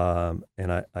 And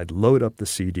I'd load up the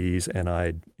CDs, and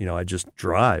I'd just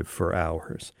drive for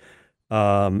hours.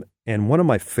 And one of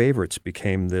my favorites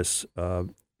became this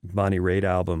Bonnie Raitt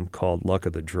album called Luck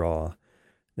of the Draw.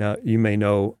 Now, you may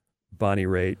know Bonnie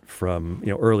Raitt from,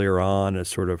 earlier on as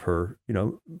sort of her,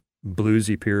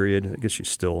 bluesy period. I guess she's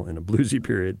still in a bluesy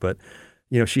period, but,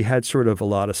 she had sort of a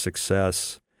lot of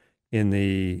success in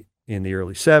the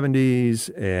early 70s,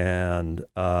 and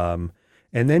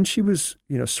then she was,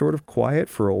 sort of quiet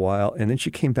for a while, and then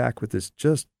she came back with this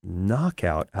just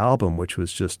knockout album, which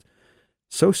was just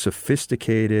so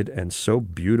sophisticated and so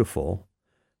beautiful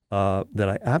that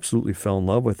I absolutely fell in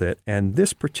love with it. And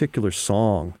this particular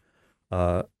song,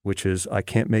 which is "I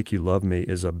Can't Make You Love Me,"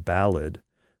 is a ballad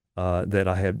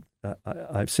that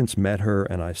I've since met her,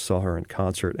 and I saw her in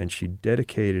concert, and she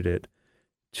dedicated it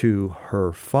to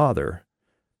her father,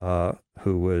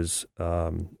 who was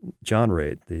John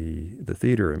Raitt, the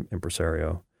theater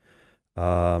impresario.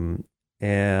 When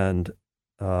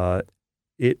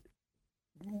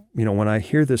I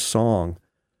hear this song,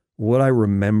 what I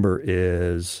remember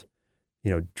is,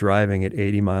 driving at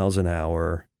 80 miles an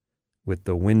hour with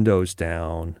the windows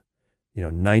down,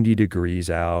 90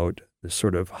 degrees out, this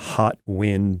sort of hot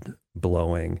wind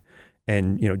blowing,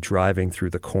 and, driving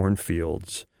through the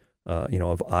cornfields,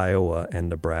 of Iowa and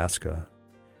Nebraska.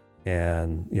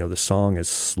 And, the song is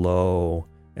slow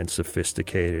and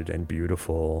sophisticated and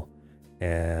beautiful.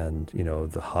 And,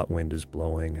 the hot wind is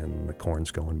blowing and the corn's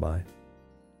going by.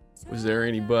 Was there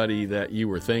anybody that you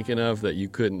were thinking of that you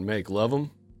couldn't make love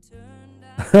them?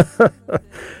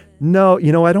 No,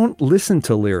 I don't listen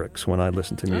to lyrics when I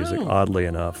listen to music, oddly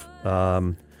enough.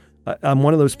 I'm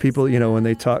one of those people,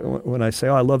 when I say,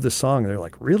 "Oh, I love this song," they're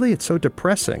like, "Really? It's so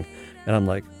depressing." And I'm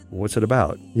like, "What's it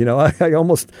about?" I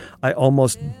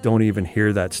almost don't even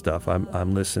hear that stuff.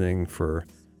 I'm listening for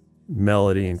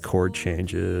melody and chord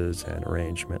changes and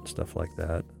arrangement, stuff like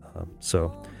that.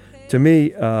 So to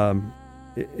me,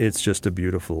 it's just a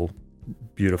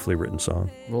beautifully written song.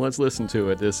 Well, let's listen to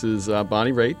it. This is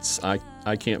Bonnie Raitt's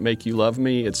I Can't Make You Love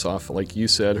Me. It's off, like you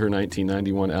said, her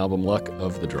 1991 album, Luck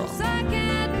of the Draw.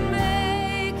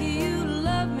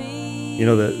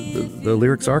 The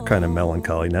lyrics are kind of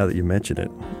melancholy now that you mention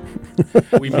it.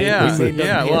 We made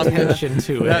attention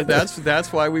to it.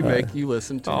 That's why we make you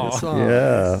listen to the song. Yeah.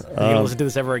 Are you going to listen to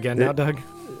this ever again now, Doug?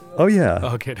 Oh, yeah.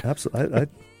 Oh, good. Absolutely.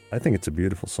 I think it's a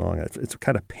beautiful song. It's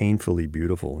kind of painfully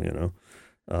beautiful,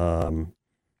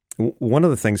 One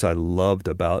of the things I loved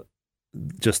about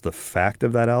just the fact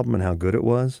of that album and how good it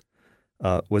was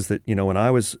that, when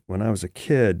I was a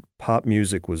kid, pop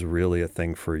music was really a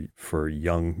thing for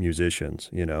young musicians,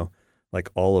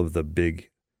 like all of the big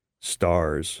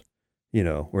stars,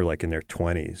 were like in their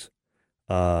 20s.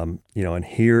 And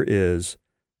here is,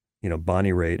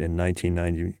 Bonnie Raitt in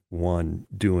 1991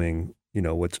 doing,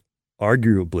 what's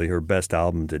arguably her best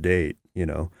album to date,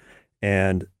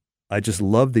 and I just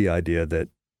love the idea that,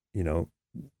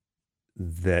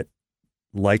 that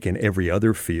like in every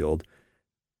other field,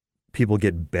 people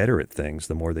get better at things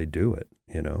the more they do it,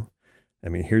 I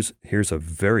mean, here's a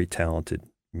very talented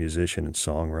musician and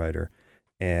songwriter,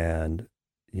 and,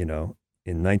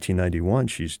 in 1991,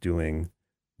 she's doing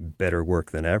better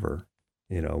work than ever,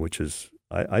 which is,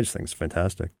 I just think it's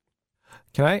fantastic.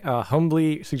 Can I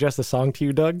humbly suggest a song to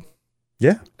you, Doug?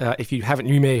 Yeah. If you haven't,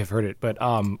 you may have heard it, but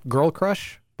Girl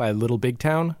Crush by Little Big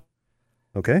Town.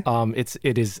 Okay.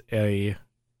 It is a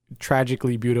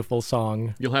tragically beautiful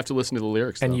song. You'll have to listen to the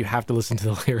lyrics, and you have to listen to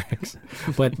the lyrics.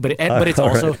 But it's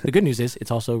also, the good news is it's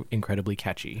also incredibly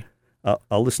catchy.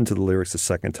 I'll listen to the lyrics a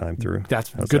second time through.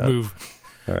 That's a good move.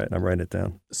 All right, I'm writing it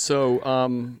down. So,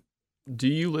 do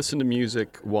you listen to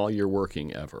music while you're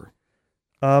working ever?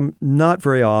 Not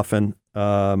very often.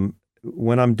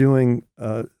 When I'm doing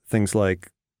things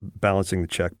like balancing the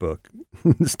checkbook,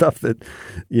 stuff that,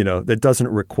 that doesn't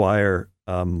require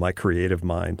my creative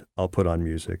mind, I'll put on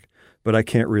music. But I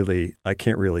can't really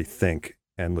think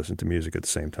and listen to music at the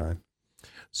same time.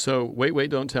 So, wait,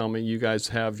 don't tell me. You guys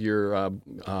have your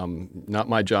Not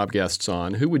My Job guests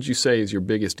on. Who would you say is your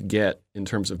biggest get in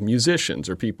terms of musicians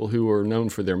or people who are known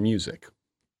for their music?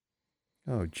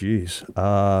 Oh, geez.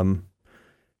 I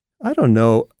don't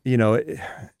know.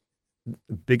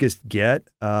 Biggest get.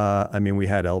 I mean, we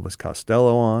had Elvis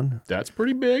Costello on. That's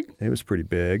pretty big. It was pretty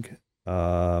big.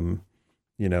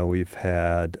 We've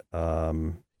had.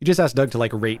 You just asked Doug to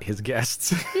rate his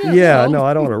guests. Yeah, no,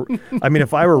 I don't want to. I mean,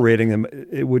 if I were rating them,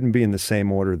 it wouldn't be in the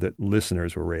same order that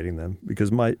listeners were rating them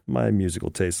because my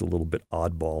musical taste is a little bit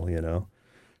oddball.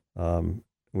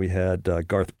 We had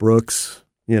Garth Brooks,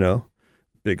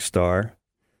 big star,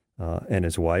 and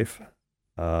his wife,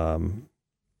 and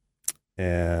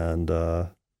I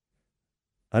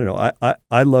don't know.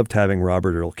 I loved having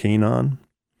Robert Earl Keen on,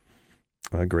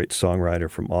 a great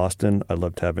songwriter from Austin. I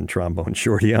loved having Trombone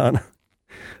Shorty on.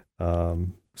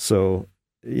 So,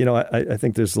 I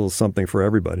think there's a little something for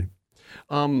everybody.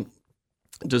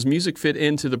 Does music fit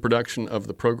into the production of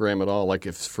the program at all?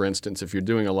 Like for instance, if you're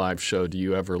doing a live show, do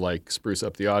you ever spruce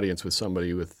up the audience with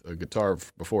somebody with a guitar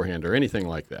beforehand or anything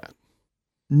like that?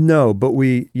 No, but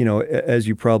we, as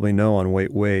you probably know on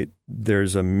Wait, Wait,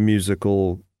 there's a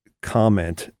musical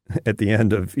comment at the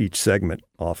end of each segment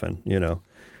often,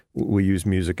 We use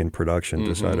music in production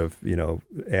to sort of,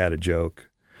 add a joke.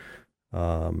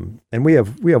 And we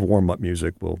have warm-up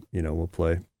music we'll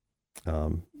play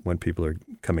when people are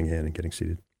coming in and getting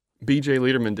seated. B.J.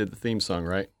 Liederman did the theme song,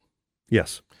 right?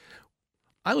 Yes.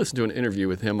 I listened to an interview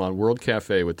with him on World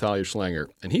Cafe with Talia Schlanger,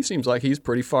 and he seems like he's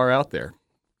pretty far out there.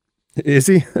 Is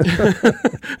he?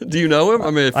 Do you know him?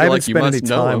 I mean, I haven't spent any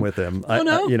time with him. Oh,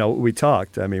 no? We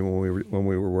talked. I mean, when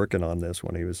we were working on this,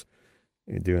 when he was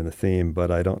doing the theme,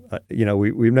 but I don't.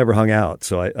 We've never hung out,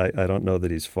 so I don't know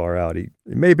that he's far out. He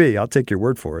maybe. I'll take your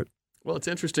word for it. Well, it's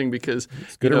interesting because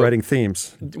he's good at writing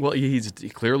themes. Well, he's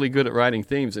clearly good at writing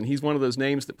themes, and he's one of those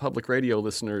names that public radio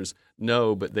listeners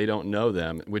know, but they don't know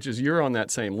them. Which is you're on that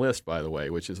same list, by the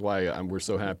way. Which is why we're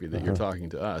so happy that you're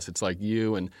talking to us. It's like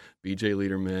you and B.J.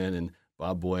 Liederman and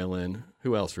Bob Boylan.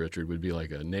 Who else, Richard, would be like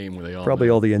a name where they all probably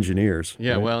know. all the engineers.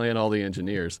 Yeah, right? well, and all the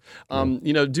engineers.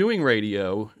 Doing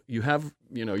radio, you have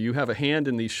a hand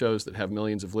in these shows that have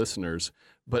millions of listeners,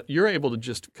 but you're able to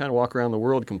just kind of walk around the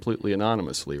world completely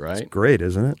anonymously, right? It's great,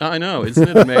 isn't it? I know, isn't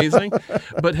it amazing?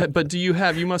 But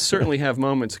you must certainly have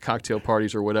moments, cocktail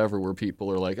parties or whatever, where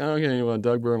people are like, oh, yeah,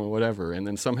 Doug Berman, whatever, and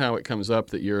then somehow it comes up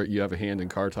that you have a hand in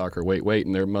Car Talk or Wait,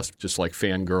 and there must just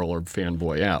fangirl or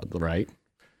fanboy out, right?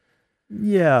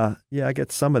 Yeah, I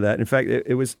get some of that. In fact,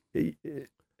 it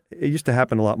used to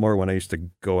happen a lot more when I used to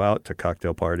go out to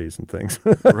cocktail parties and things.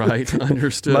 Right,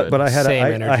 understood. But I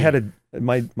had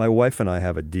my wife and I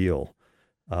have a deal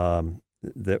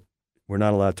that we're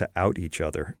not allowed to out each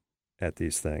other at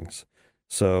these things.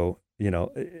 So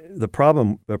the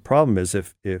problem is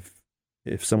if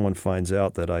someone finds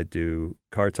out that I do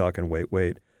Car Talk and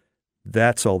Wait,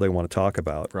 that's all they want to talk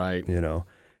about, right?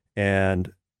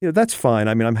 And. That's fine.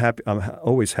 I mean, I'm happy. I'm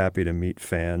always happy to meet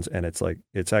fans, and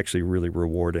it's actually really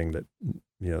rewarding that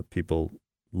people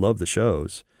love the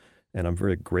shows, and I'm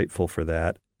very grateful for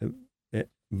that.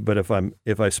 But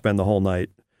if I spend the whole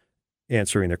night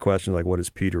answering their questions like, what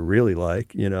is Peter really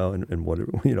like, and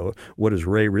what is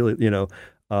Ray really,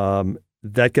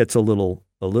 that gets a little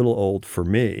old for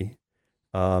me.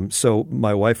 So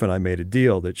my wife and I made a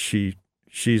deal that she's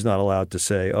not allowed to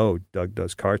say, oh, Doug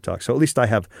does Car Talk. So at least I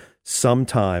have some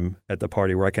time at the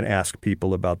party where I can ask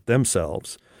people about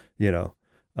themselves,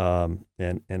 and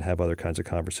have other kinds of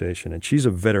conversation. And she's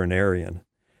a veterinarian.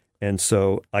 And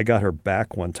so I got her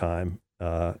back one time.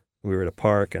 We were at a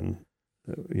park and,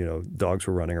 dogs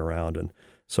were running around and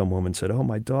some woman said, oh,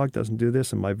 my dog doesn't do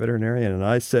this and my veterinarian. And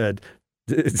I said,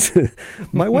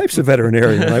 my wife's a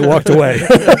veterinarian. And I walked away.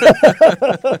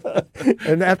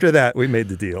 And after that, we made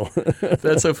the deal.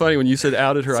 That's so funny. When you said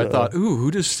outed her, I thought, ooh,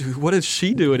 what does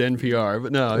she do at NPR?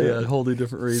 But no, yeah, a wholly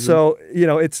different reason. So,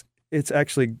 it's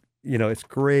actually, it's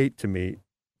great to meet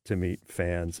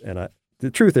fans. And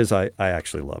the truth is I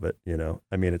actually love it.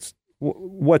 I mean, it's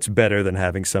what's better than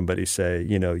having somebody say,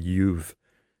 you've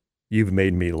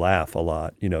made me laugh a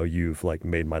lot. You've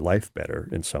made my life better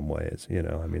in some ways.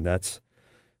 I mean, that's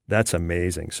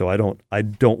amazing. So I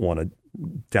don't want to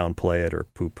downplay it or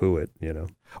poo-poo it,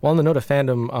 Well, on the note of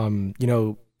fandom,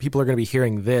 people are going to be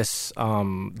hearing this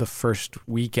the first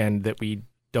weekend that we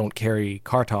don't carry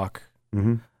Car Talk.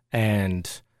 Mm-hmm.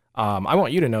 And I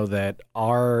want you to know that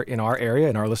in our area,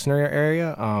 in our listener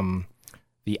area,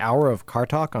 the hour of Car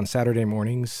Talk on Saturday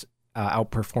mornings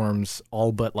outperforms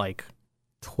all but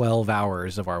 12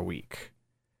 hours of our week.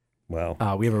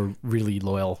 Wow. We have a really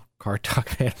loyal Car Talk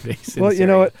fan base. Well, you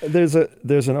know what? There's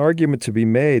an argument to be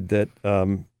made that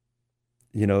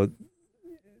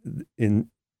in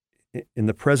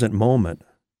the present moment,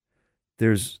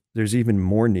 there's even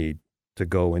more need to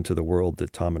go into the world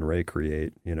that Tom and Ray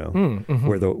create. Mm-hmm.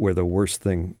 Where the worst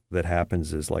thing that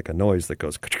happens is like a noise that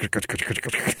goes.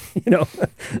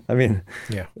 I mean,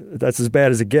 yeah, that's as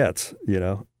bad as it gets.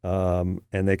 And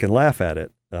they can laugh at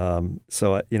it.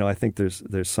 So I think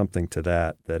there's something to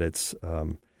that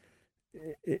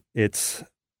it's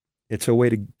a way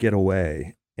to get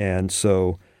away. And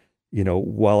so,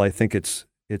 while I think it's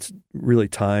really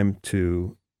time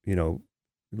to,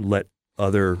 let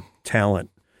other talent,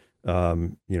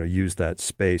 use that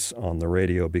space on the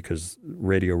radio, because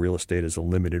radio real estate is a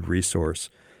limited resource.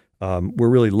 We're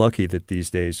really lucky that these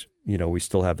days, we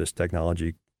still have this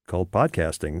technology called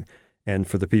podcasting. And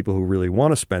for the people who really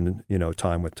want to spend,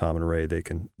 time with Tom and Ray,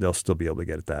 they'll still be able to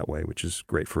get it that way, which is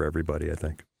great for everybody, I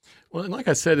think. Well, and like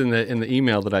I said in the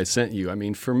email that I sent you, I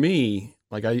mean, for me,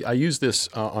 like I use this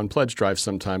on pledge drives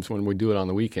sometimes when we do it on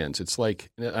the weekends. It's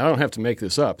like, I don't have to make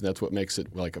this up. That's what makes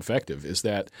it like effective, is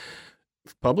that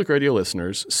public radio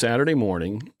listeners, Saturday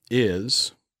morning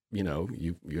is,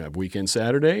 you have Weekend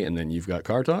Saturday, and then you've got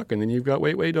Car Talk, and then you've got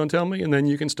Wait, Don't Tell Me, and then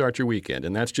you can start your weekend.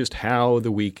 And that's just how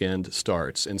the weekend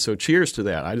starts. And so cheers to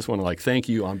that. I just want to thank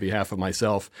you on behalf of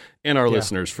myself and our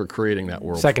listeners for creating that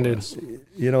world. Seconded.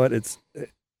 You know what?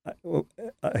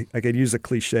 I could use a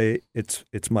cliche.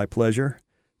 It's my pleasure,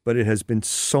 but it has been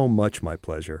so much my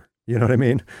pleasure. You know what I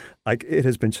mean? It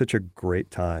has been such a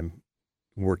great time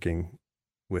working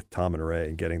with Tom and Ray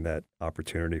and getting that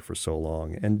opportunity for so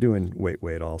long, and doing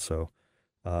Wait also,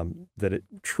 that it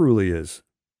truly is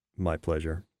my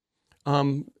pleasure.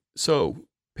 So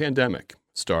pandemic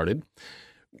started.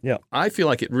 Yeah. I feel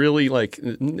like it really,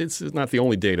 it's not the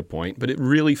only data point, but it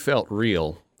really felt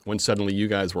real when suddenly you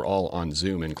guys were all on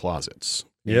Zoom in closets.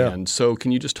 Yeah. And so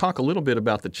can you just talk a little bit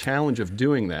about the challenge of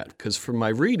doing that? Because from my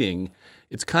reading,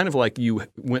 it's kind of like you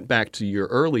went back to your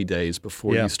early days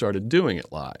before you started doing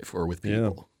it live or with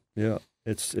people. Yeah.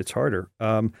 It's harder.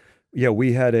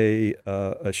 We had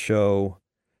a show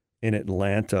in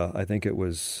Atlanta. I think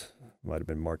might have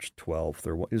been March 12th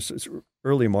or it's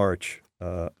early March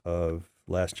of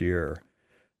last year.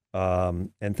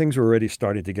 And things were already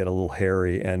starting to get a little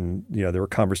hairy, and there were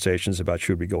conversations about,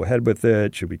 should we go ahead with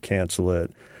it, should we cancel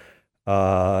it?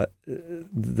 The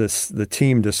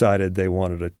team decided they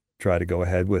wanted to try to go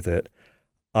ahead with it.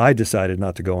 I decided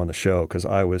not to go on the show because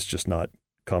I was just not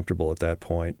comfortable at that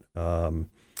point. And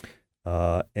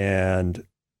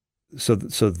so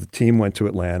the team went to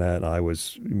Atlanta, and I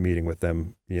was meeting with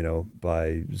them,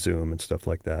 by Zoom and stuff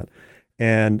like that.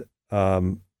 And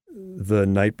the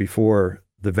night before,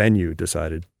 the venue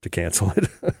decided to cancel it.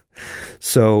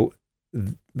 So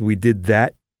we did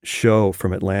that show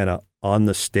from Atlanta on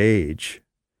the stage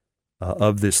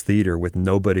of this theater with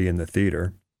nobody in the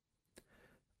theater.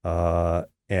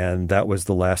 And that was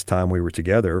the last time we were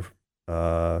together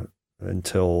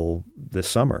until this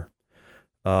summer.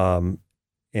 And,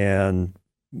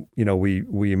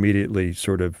 we immediately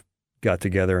sort of got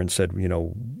together and said,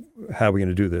 how are we going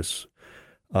to do this?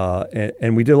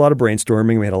 And we did a lot of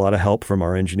brainstorming. We had a lot of help from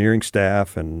our engineering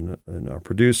staff and our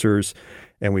producers,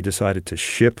 and we decided to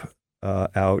ship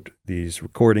out these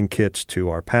recording kits to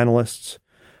our panelists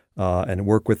and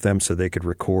work with them so they could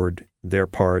record their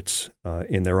parts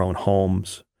in their own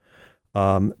homes.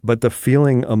 But the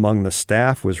feeling among the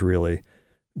staff was really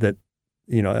that,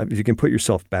 if you can put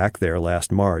yourself back there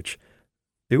last March,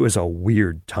 it was a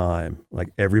weird time. Like,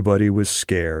 everybody was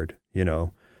scared,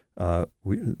 the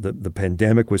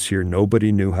pandemic was here.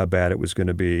 Nobody knew how bad it was going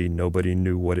to be. Nobody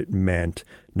knew what it meant.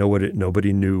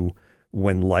 Nobody knew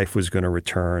when life was going to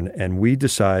return. And we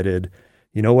decided,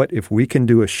 you know what, if we can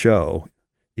do a show,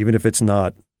 even if it's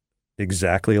not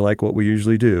exactly like what we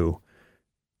usually do,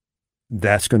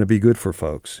 that's going to be good for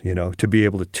folks, to be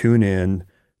able to tune in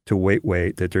to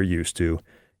Wait that they're used to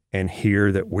and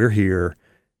hear that we're here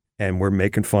and we're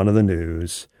making fun of the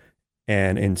news.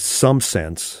 And in some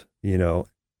sense,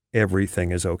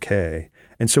 everything is okay.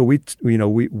 And so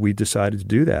we decided to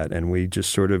do that, and we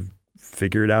just sort of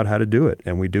figured out how to do it,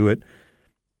 and we do it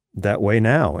that way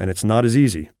now. And it's not as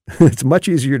easy. It's much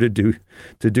easier to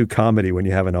do comedy when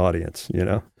you have an audience,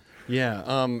 Yeah.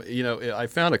 I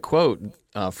found a quote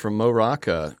from Mo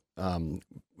Rocca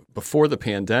before the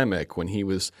pandemic when he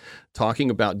was talking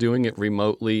about doing it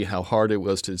remotely, how hard it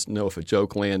was to know if a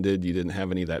joke landed. You didn't have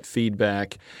any of that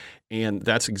feedback. And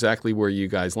that's exactly where you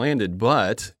guys landed.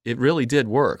 But it really did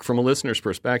work from a listener's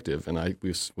perspective. And I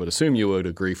would assume you would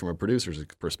agree from a producer's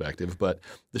perspective. But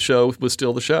the show was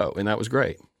still the show, and that was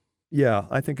great. Yeah,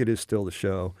 I think it is still the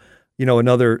show. You know,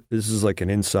 this is like an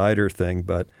insider thing,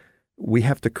 but we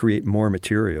have to create more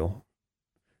material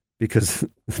because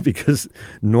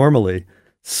normally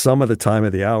some of the time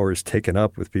of the hour is taken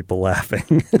up with people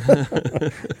laughing.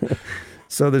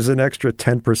 So there's an extra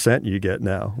 10% you get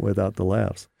now without the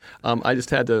laughs. I just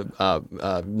had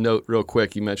to note real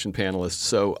quick, you mentioned panelists.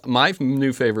 So my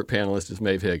new favorite panelist is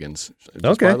Maeve Higgins.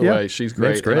 By the way, she's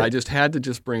great. And I just had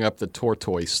to bring up the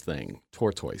tortoise thing.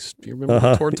 Tortoise. Do you remember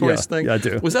the tortoise thing? Yeah, I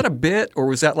do. Was that a bit or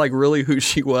was that like really who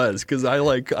she was? Because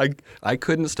I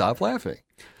couldn't stop laughing.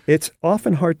 It's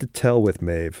often hard to tell with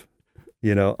Maeve.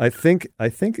 You know, I think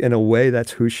in a way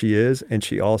that's who she is, and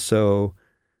she also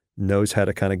knows how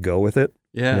to kind of go with it.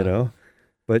 Yeah. You know,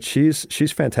 but she's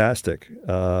fantastic.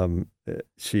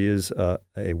 She is a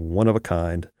one of a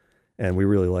kind, and we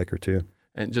really like her too.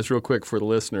 And just real quick for the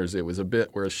listeners, it was a bit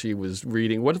where she was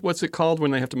reading, what's it called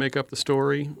when they have to make up the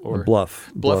story? Or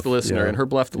Bluff the listener. Yeah. And her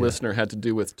Bluff the listener had to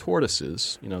do with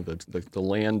tortoises, you know, the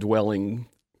land-dwelling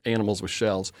animals with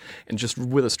shells. And just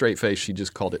with a straight face, she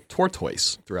just called it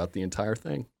tortoise throughout the entire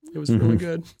thing. It was really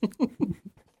good.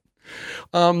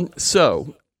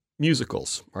 So,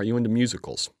 musicals. Are you into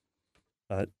musicals?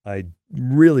 I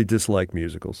really dislike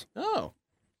musicals. Oh.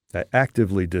 I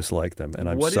actively dislike them, and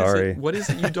I'm sorry. What is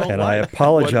it you don't and like? I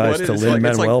apologize to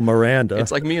Lin-Manuel Miranda.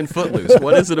 It's like me and Footloose.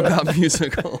 What is it about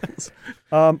musicals?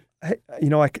 You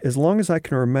know, as long as I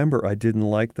can remember, I didn't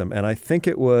like them, and I think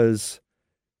it was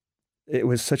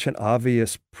such an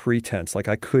obvious pretense. Like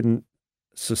I couldn't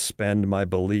suspend my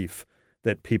belief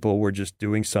that people were just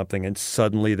doing something and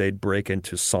suddenly they'd break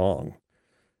into song.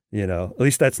 You know, at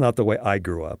least that's not the way I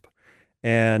grew up.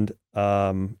 And,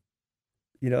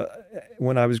 you know,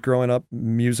 when I was growing up,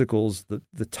 musicals,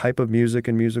 the type of music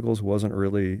in musicals wasn't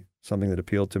really something that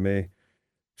appealed to me,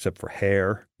 except for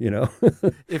Hair, you know.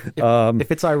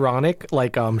 If it's ironic,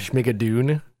 like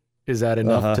Schmigadoon, is that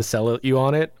enough to sell you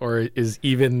on it? Or is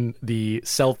even the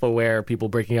self-aware people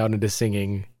breaking out into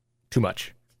singing too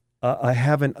much? I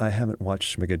haven't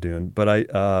watched Schmigadoon, but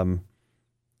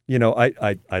you know,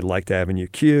 I liked Avenue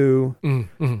Q.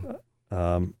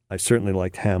 I certainly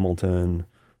liked Hamilton.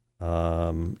 You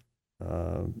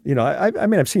know, I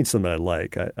mean, I've seen some that I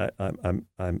like.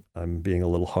 I'm being a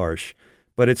little harsh,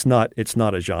 but it's not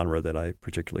a genre that I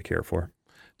particularly care for.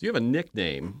 Do you have a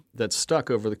nickname that's stuck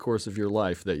over the course of your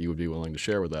life that you would be willing to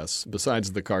share with us,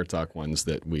 besides the Car Talk ones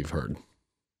that we've heard?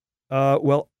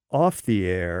 Well, off the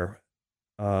air,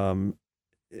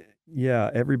 yeah,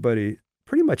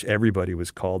 pretty much everybody was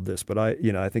called this, but I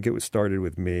think it was started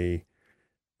with me,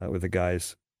 with the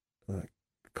guys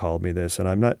called me this, and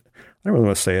I don't really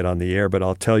want to say it on the air, but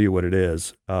I'll tell you what it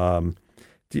is. Have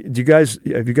you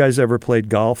guys ever played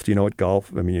golf? Do you know what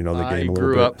golf? I mean, you know the game a little bit. I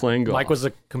grew up playing golf. Mike was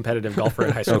a competitive golfer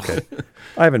in high school. Okay.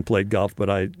 I haven't played golf, but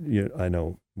I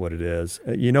know what it is.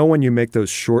 You know when you make those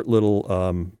short little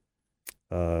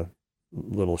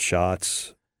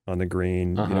shots on the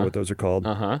green, you know what those are called?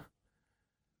 Uh-huh.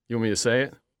 You want me to say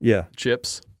it? Yeah.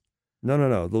 Chips?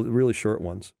 No, the really short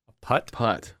ones.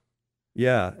 Putt.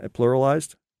 Yeah,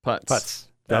 pluralized? Putts.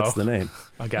 That's the name.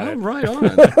 I got it. Right on.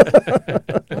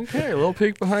 Okay, a little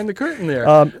peek behind the curtain there.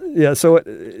 Yeah, so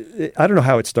I don't know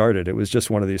how it started. It was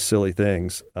just one of these silly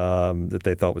things that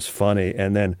they thought was funny.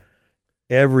 And then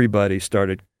everybody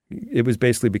started, it was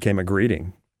basically became a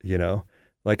greeting, you know,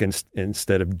 like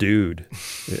instead of dude,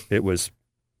 it was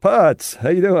Putts, how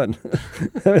you doing?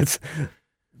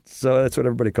 So that's what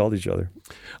everybody called each other.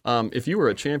 If you were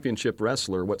a championship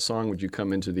wrestler, what song would you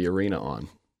come into the arena on?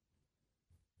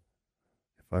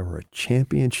 If I were a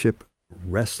championship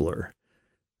wrestler,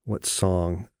 what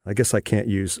song? I guess I can't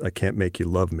Make You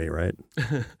Love Me, right?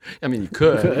 I mean, you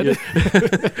could.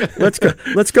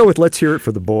 Let's go with Let's Hear It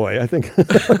for the Boy. I think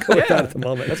I'll go with that at the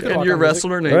moment. And your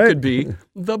wrestler name could be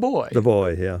The Boy. The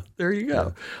Boy, yeah. There you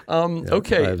go. Yeah.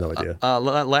 Okay. I have no idea.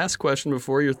 Last question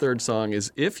before your third song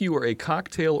is, if you were a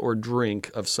cocktail or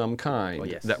drink of some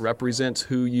kind that represents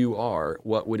who you are,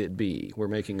 what would it be? We're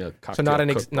making a cocktail. So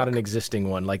not an existing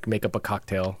one, like make up a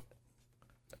cocktail.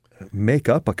 Make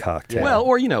up a cocktail. Well,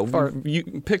 or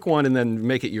you pick one and then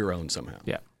make it your own somehow.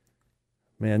 Yeah.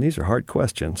 Man, these are hard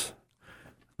questions.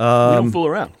 We don't fool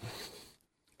around.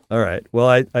 All right. Well,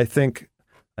 I think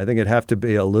it'd have to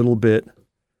be a little bit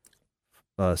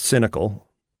cynical,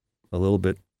 a little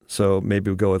bit. So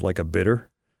maybe we'll go with like a bitter,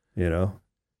 you know,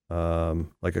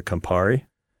 like a Campari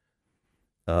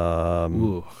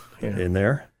in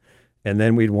there. And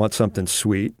then we'd want something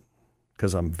sweet,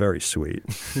 because I'm very sweet.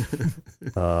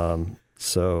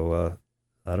 So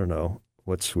I don't know.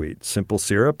 What's sweet? Simple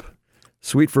syrup?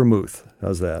 Sweet vermouth.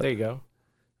 How's that? There you go.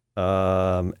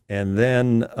 And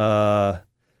then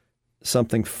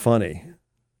something funny.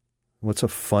 What's a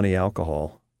funny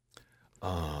alcohol?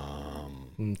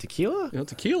 Tequila?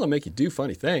 Tequila make you do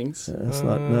funny things. That's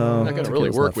not no. Not going to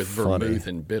really work with funny. vermouth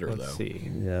and bitter, Let's though.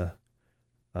 see. Yeah.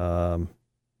 I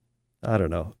don't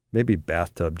know. Maybe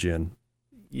bathtub gin.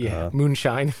 Yeah,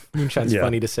 moonshine. Moonshine's Yeah.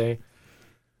 funny to say.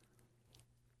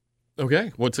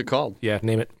 Okay, what's it called? Yeah,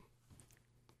 name it.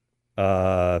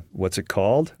 What's it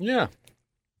called? Yeah.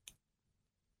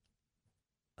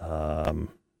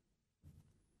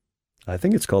 I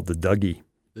think it's called the Dougie.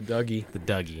 The Dougie. The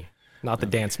Dougie, not the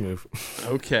dance move.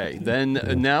 Okay, then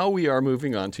now we are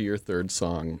moving on to your third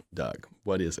song, Doug.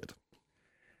 What is it?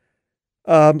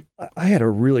 I had a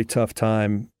really tough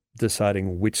time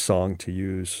deciding which song to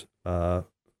use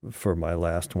for my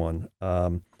last one.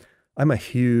 I'm a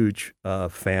huge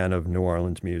fan of New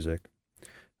Orleans music.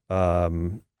 I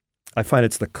find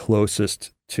it's the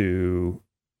closest to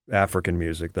African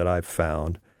music that I've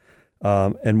found.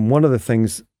 And one of the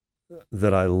things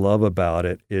that I love about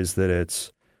it is that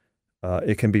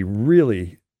it can be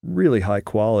really, really high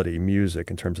quality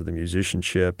music in terms of the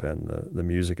musicianship and the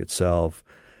music itself.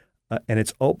 But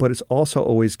it's also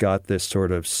always got this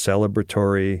sort of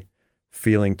celebratory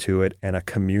feeling to it and a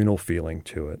communal feeling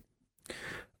to it.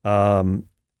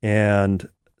 And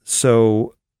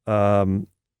so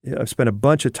I've spent a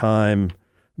bunch of time,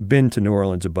 been to New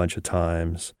Orleans a bunch of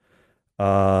times,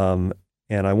 and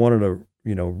I wanted to,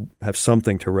 have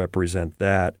something to represent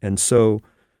that. And so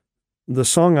the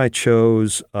song I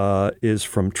chose is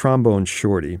from Trombone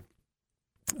Shorty.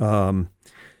 Trombone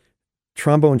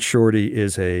Shorty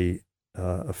is a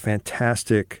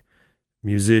fantastic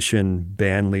musician,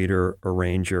 band leader,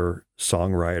 arranger,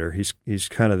 songwriter. He's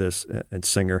kind of this and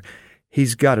singer.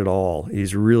 He's got it all.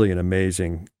 He's really an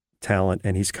amazing talent,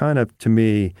 and he's kind of, to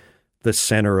me, the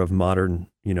center of modern,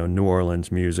 New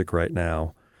Orleans music right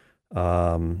now.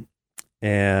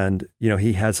 And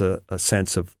he has a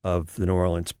sense of the New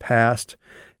Orleans past,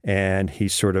 and he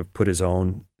sort of put his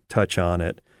own touch on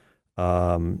it.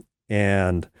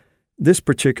 And this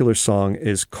particular song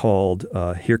is called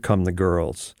Here Come the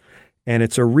Girls, and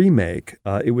it's a remake.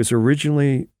 It was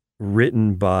originally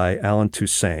written by Allen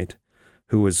Toussaint,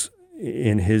 who was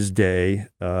in his day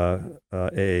the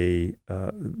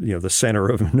center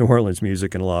of New Orleans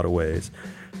music in a lot of ways.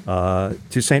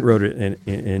 Toussaint wrote it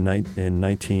in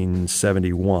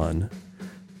 1971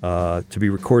 to be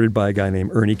recorded by a guy named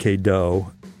Ernie K.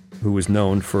 Doe, who was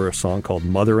known for a song called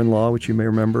Mother-in-Law, which you may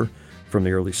remember from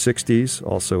the early 60s,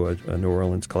 also a New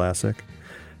Orleans classic.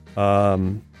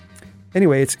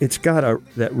 Anyway, it's got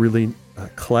that really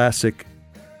classic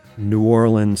New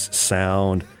Orleans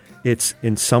sound. It's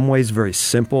in some ways very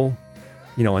simple,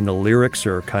 and the lyrics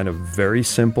are kind of very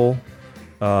simple,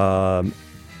 and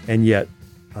yet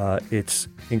it's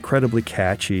incredibly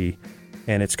catchy,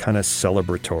 and it's kind of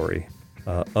celebratory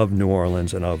of New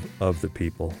Orleans and of the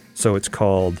people. So it's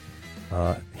called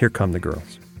Here Come the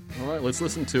Girls. All right, let's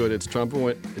listen to it. It's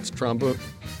trombone.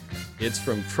 It's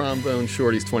from Trombone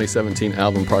Shorty's 2017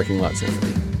 album Parking Lot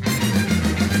Symphony.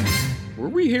 Were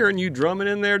we hearing you drumming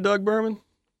in there, Doug Berman?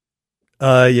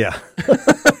 Yeah.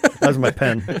 That was my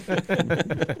pen.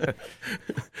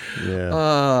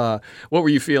 Yeah. What were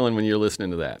you feeling when you were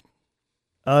listening to that?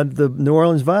 The New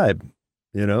Orleans vibe,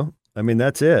 I mean,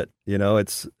 that's it,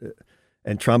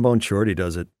 and Trombone Shorty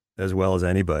does it as well as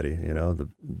anybody,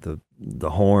 the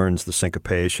horns, the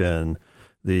syncopation,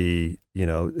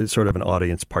 it's sort of an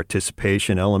audience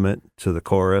participation element to the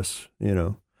chorus,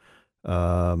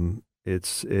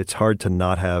 it's hard to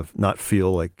not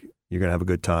feel like you're going to have a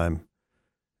good time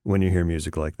when you hear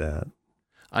music like that.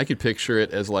 I could picture it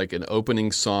as like an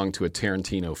opening song to a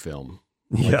Tarantino film.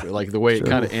 Like the way it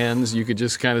kind of ends, you could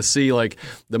just kind of see like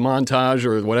the montage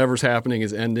or whatever's happening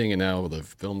is ending, and now the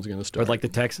film's going to start. Or like the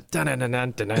text.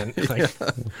 Dun-dun-dun-dun-dun.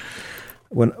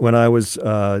 When I was,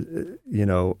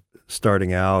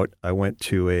 starting out, I went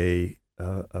to a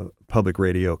public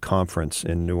radio conference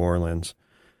in New Orleans.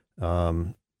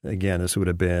 Again, this would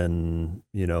have been,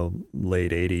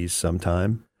 late 80s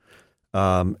sometime.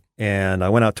 And I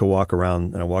went out to walk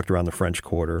around, and I walked around the French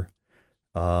Quarter.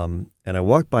 And I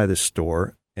walked by this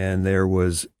store, and there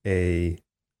was a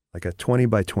 20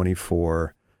 by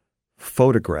 24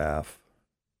 photograph.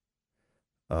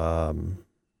 There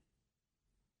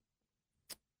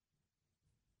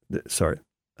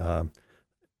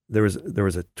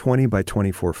was a 20 by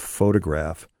 24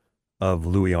 photograph of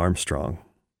Louis Armstrong.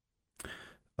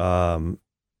 And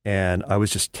I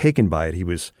was just taken by it. It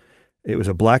was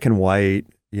a black and white,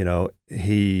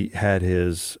 he had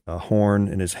his horn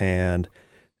in his hand,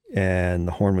 and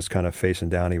the horn was kind of facing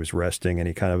down. He was resting, and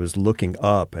he kind of was looking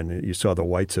up, and you saw the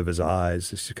whites of his eyes,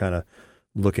 just kind of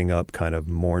looking up kind of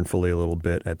mournfully a little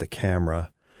bit at the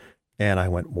camera. And I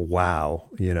went, wow,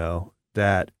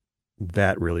 that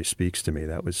really speaks to me.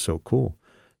 That was so cool.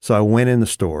 So I went in the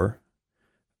store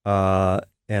and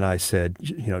I said,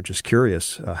 just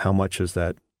curious, how much is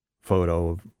that photo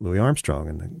of Louis Armstrong?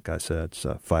 And the guy said, it's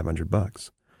 $500.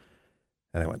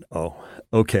 And I went, oh,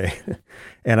 okay.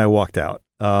 And I walked out,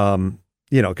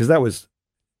 because that was,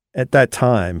 at that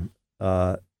time,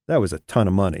 that was a ton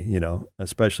of money,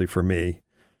 especially for me,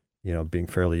 being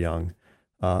fairly young.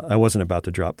 I wasn't about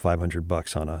to drop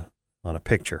 $500 on a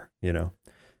picture,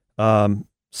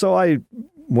 So I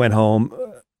went home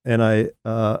and I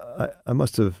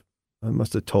must have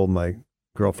told my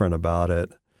girlfriend about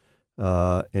it.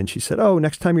 And she said, "Oh,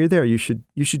 next time you're there, you should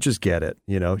just get it."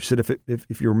 She said,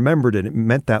 if you remembered it, it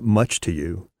meant that much to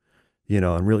you,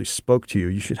 and really spoke to you,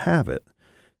 you should have it.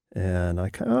 And I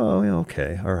kind of, oh, yeah,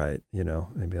 okay, all right,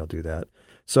 maybe I'll do that.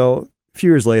 So a few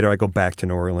years later, I go back to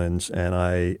New Orleans and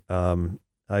I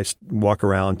walk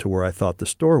around to where I thought the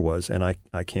store was, and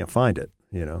I can't find it,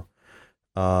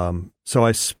 So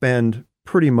I spend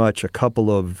pretty much a couple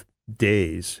of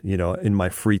days, in my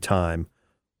free time,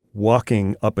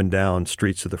 walking up and down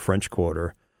streets of the French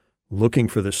Quarter, looking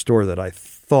for the store that I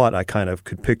thought I kind of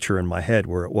could picture in my head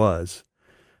where it was.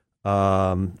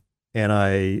 And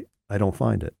I don't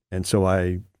find it. And so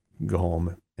I go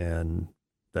home and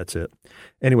that's it.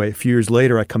 Anyway, a few years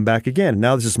later, I come back again.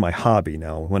 Now this is my hobby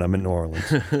now when I'm in New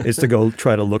Orleans, is to go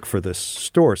try to look for this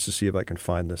store to see if I can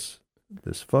find this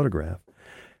photograph.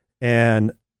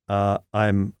 And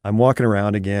I'm walking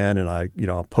around again, and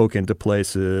I'll poke into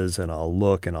places, and I'll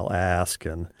look, and I'll ask,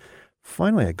 and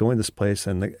finally I go in this place,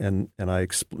 and I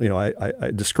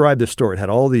described this store. It had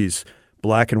all these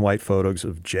black and white photos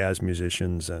of jazz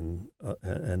musicians and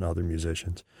other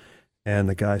musicians, and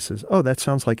the guy says, "Oh, that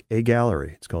sounds like A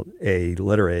Gallery. It's called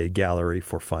letter A Gallery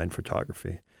for Fine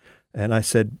Photography." And I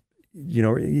said,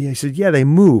 he said, "Yeah, they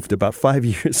moved about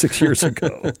 6 years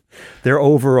ago. They're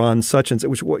over on such and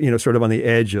such, which, sort of on the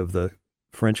edge of the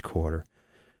French Quarter."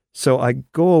 So I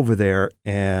go over there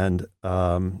and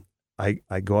I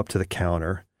go up to the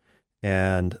counter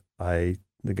and the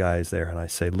guy's there and I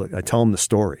say, "Look," I tell him the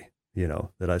story,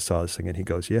 that I saw this thing. And he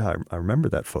goes, "Yeah, I remember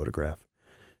that photograph."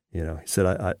 He said,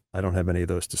 I don't have any of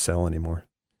those to sell anymore.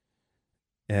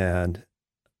 And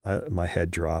my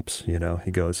head drops,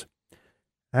 he goes,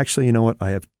 "Actually, you know what?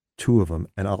 I have 2 of them,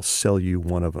 and I'll sell you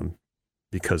one of them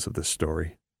because of this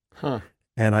story." Huh.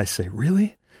 And I say,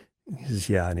 "Really?" He says,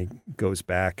 "Yeah." And he goes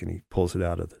back and he pulls it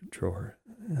out of the drawer.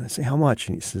 And I say, "How much?"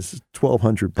 And he says,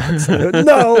 $1,200. I go,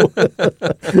 "No!"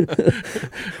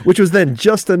 Which was then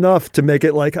just enough to make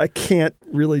it like I can't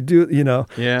really do it,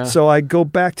 Yeah. So I go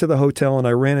back to the hotel and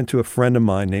I ran into a friend of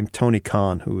mine named Tony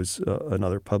Khan, who was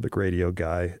another public radio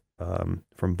guy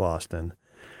from Boston.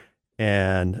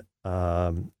 And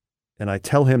I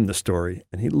tell him the story,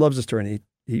 and he loves the story, and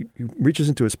he reaches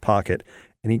into his pocket,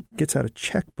 and he gets out a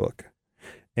checkbook,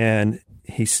 and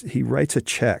he writes a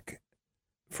check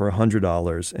for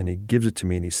 $100, and he gives it to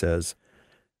me, and he says,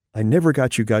 "I never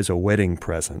got you guys a wedding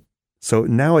present, so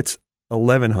now it's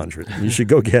 $1,100. You should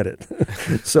go get it."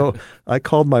 So I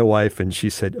called my wife, and she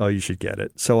said, "Oh, you should get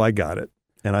it." So I got it,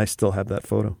 and I still have that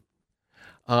photo.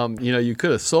 You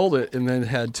could have sold it and then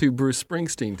had 2 Bruce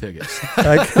Springsteen tickets.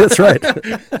 That's right.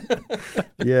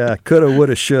 Yeah, coulda,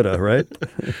 woulda, shoulda, right?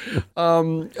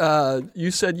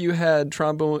 You said you had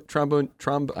trombone,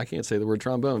 I can't say the word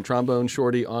trombone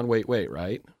shorty on Wait, Wait,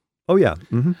 right? Oh, yeah.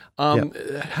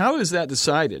 Mm-hmm. How is that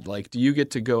decided? Like, do you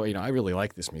get to go, I really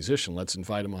like this musician, let's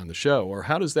invite him on the show? Or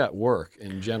how does that work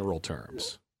in general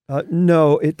terms?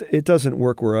 No, it doesn't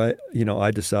work where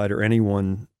I decide or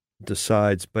anyone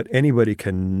decides, but anybody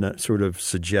can sort of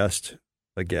suggest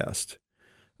a guest.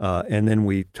 And then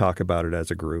we talk about it as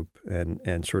a group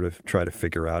and sort of try to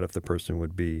figure out if the person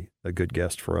would be a good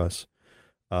guest for us.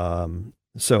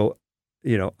 So,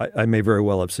 I may very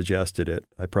well have suggested it.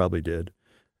 I probably did.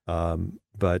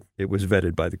 But it was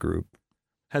vetted by the group.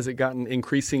 Has it gotten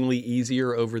increasingly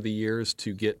easier over the years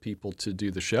to get people to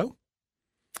do the show?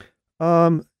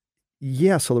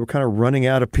 Yeah, so we're kind of running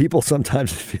out of people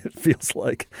sometimes, it feels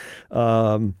like.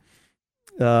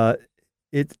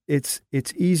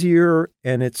 It's easier,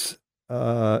 and it's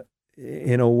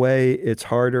in a way it's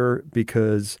harder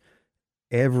because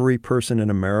every person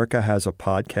in America has a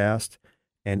podcast,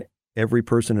 and every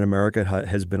person in America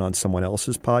has been on someone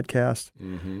else's podcast.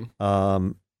 Mm-hmm.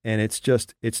 And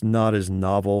it's not as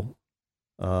novel.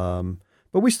 But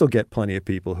we still get plenty of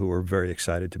people who are very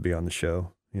excited to be on the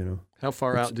show, How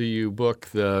far out do you book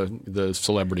the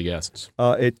celebrity guests?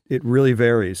 It really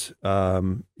varies.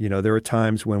 There are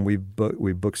times when we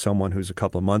book someone who's a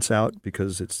couple of months out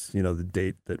because it's the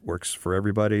date that works for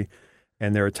everybody,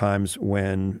 and there are times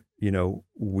when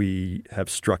we have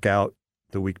struck out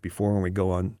the week before when we go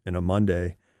on in a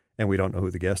Monday, and we don't know who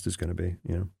the guest is going to be.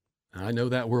 I know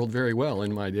that world very well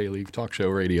in my daily talk show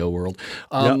radio world.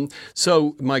 Yep.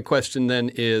 So my question then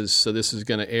is, so this is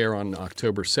going to air on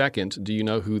October 2nd. Do you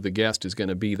know who the guest is going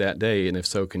to be that day? And if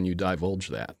so, can you divulge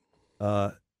that?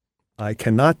 I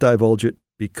cannot divulge it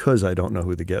because I don't know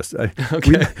who the guest is.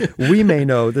 Okay. We may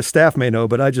know, the staff may know,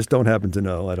 but I just don't happen to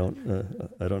know.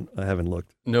 I haven't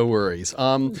looked. No worries.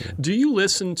 Do you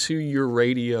listen to your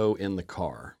radio in the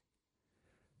car?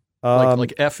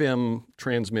 Like FM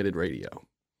transmitted radio?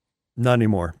 Not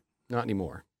anymore. Not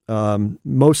anymore.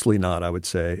 Mostly not, I would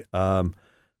say.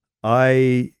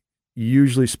 I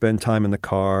usually spend time in the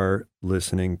car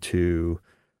listening to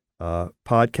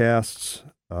podcasts,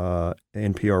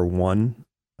 NPR One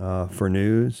for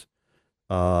news,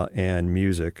 and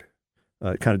music.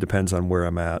 It kind of depends on where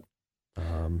I'm at.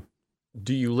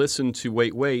 Do you listen to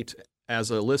Wait, Wait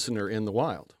as a listener in the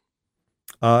wild?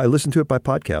 I listen to it by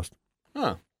podcast.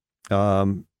 Huh.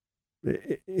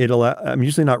 I'm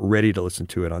usually not ready to listen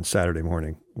to it on Saturday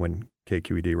morning when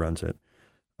KQED runs it,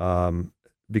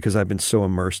 because I've been so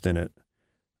immersed in it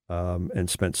and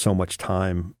spent so much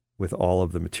time with all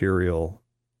of the material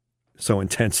so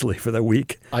intensely for the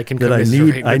week I can that I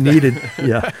needed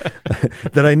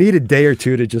that I need a day or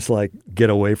two to just like get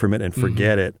away from it and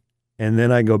forget it, and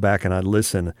then I go back and I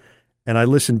listen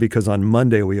because on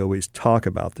Monday we always talk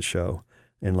about the show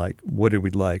and like what did we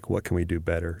like, what can we do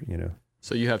better,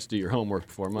 So you have to do your homework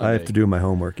before Monday. I have to do my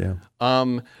homework, yeah.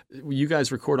 You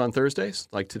guys record on Thursdays,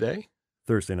 like today?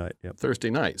 Thursday night, yep.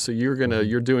 Thursday night. So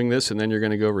you're doing this and then you're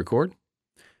gonna go record?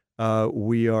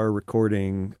 We are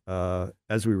recording,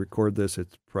 as we record this,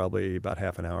 it's probably about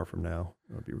half an hour from now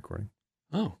I'll be recording.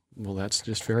 Oh, well, that's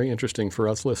just very interesting for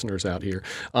us listeners out here.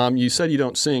 You said you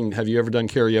don't sing. Have you ever done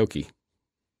karaoke?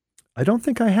 I don't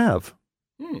think I have.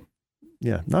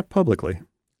 Yeah, not publicly.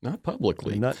 Not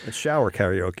publicly. Not a shower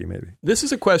karaoke, maybe. This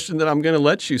is a question that I'm going to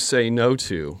let you say no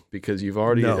to because you've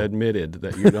already admitted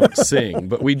that you don't sing.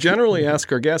 But we generally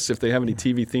ask our guests if they have any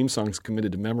TV theme songs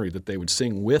committed to memory that they would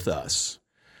sing with us.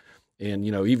 And,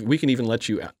 we can even let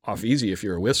you off easy if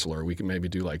you're a whistler. We can maybe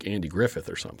do like Andy Griffith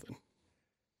or something.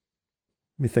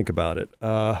 Let me think about it.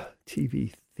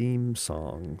 TV theme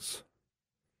songs.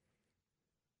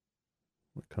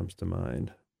 What comes to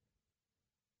mind?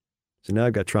 So now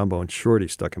I've got Trombone Shorty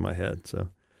stuck in my head, so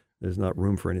there's not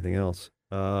room for anything else.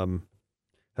 How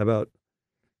about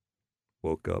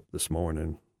woke up this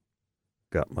morning,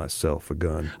 got myself a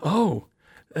gun. Oh,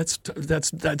 that's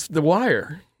The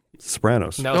Wire.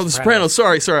 Sopranos. No, The Sopranos.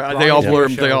 Sorry. They all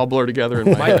blur together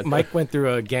in my head. Mike went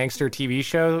through a gangster TV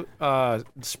show,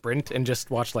 Sprint, and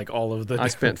just watched like all of the. I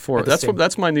spent 4.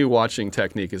 That's my new watching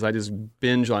technique. Is I just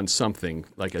binge on something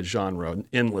like a genre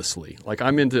endlessly. Like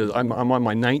I'm on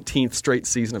my 19th straight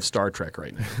season of Star Trek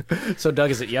right now. So Doug,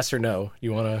 is it yes or no?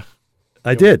 You want to?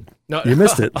 I did. No, you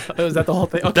missed it. Was that the whole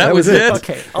thing? Okay. That was it.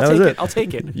 Okay, I'll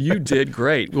take it. You did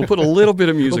great. We'll put a little bit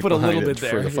of music We'll put a behind little it bit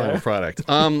for there, the final product.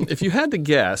 If you had to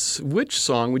guess, which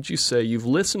song would you say you've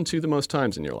listened to the most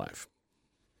times in your life?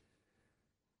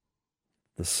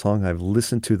 The song I've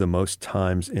listened to the most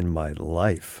times in my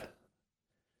life.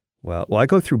 Well, I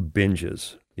go through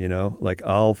binges, like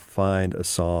I'll find a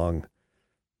song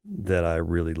that I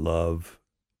really love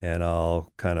and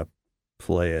I'll kind of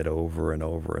play it over and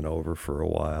over and over for a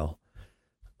while.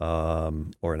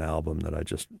 Or an album that I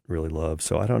just really love.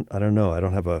 So I don't know. I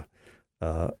don't have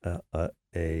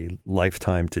a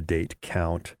lifetime to date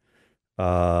count.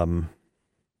 What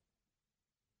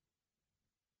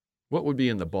would be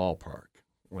in the ballpark?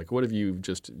 Like, what have you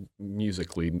just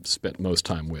musically spent most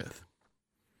time with?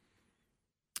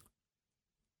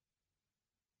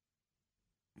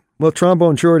 Well,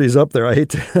 Trombone Shorty's up there. I hate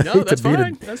to that's beat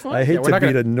fine. I hate to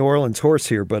beat a New Orleans horse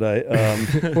here, but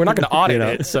we're not going to audit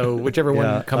it. So whichever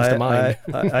one comes to mind.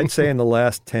 I'd say in the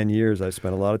last 10 years, I've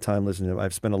spent a lot of time listening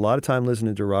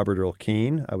to Robert Earl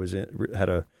Keen. I had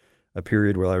a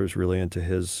period where I was really into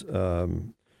his,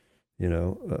 Austin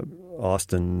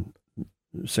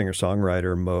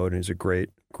singer-songwriter mode. And he's a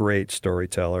great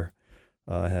storyteller.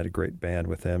 I had a great band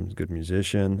with him. He's a good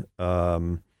musician.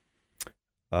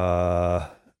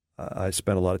 I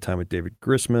spent a lot of time with David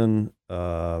Grisman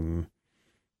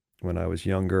when I was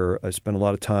younger. I spent a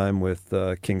lot of time with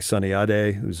King Sunny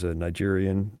Ade, who's a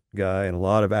Nigerian guy, and a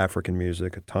lot of African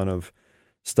music, a ton of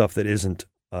stuff that isn't,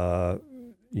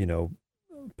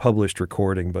 published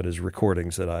recording, but is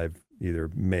recordings that I've either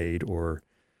made or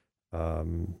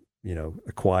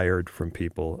acquired from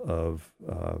people of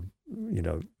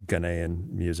Ghanaian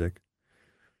music.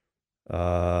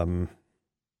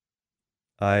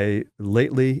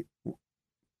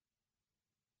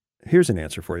 Here's an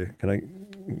answer for you. Can I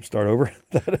start over?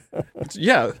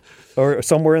 Yeah. Or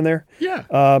somewhere in there? Yeah.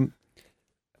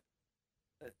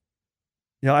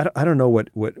 I don't know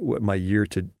what my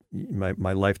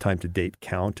my lifetime to date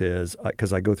count is,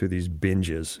 because I go through these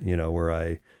binges, where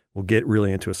I will get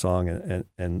really into a song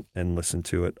and listen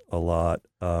to it a lot.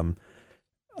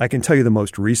 I can tell you the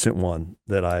most recent one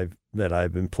that I've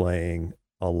been playing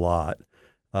a lot,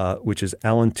 which is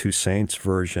Alan Toussaint's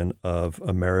version of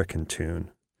American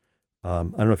Tune. I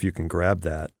don't know if you can grab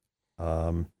that,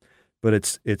 but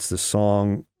it's the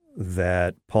song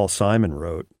that Paul Simon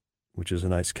wrote, which is a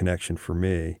nice connection for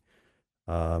me.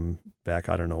 Back,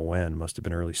 I don't know when, must have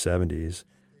been early 70s.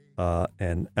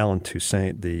 And Alan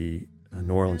Toussaint, the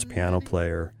New Orleans piano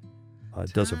player,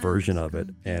 does a version of it,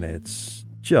 and it's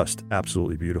just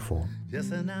absolutely beautiful.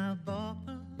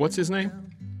 What's his name?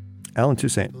 Alan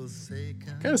Toussaint.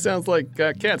 Kind of sounds like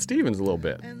Cat Stevens a little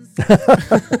bit.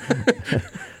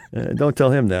 Don't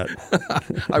tell him that.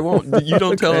 I won't. You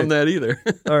don't tell him that either.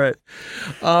 All right.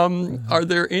 Are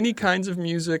there any kinds of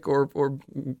music or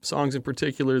songs in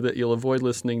particular that you'll avoid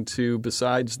listening to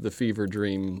besides the Fever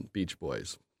Dream Beach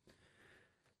Boys?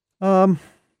 I don't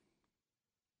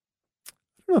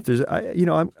know if there's.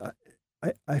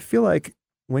 I feel like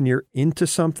when you're into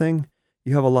something,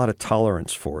 you have a lot of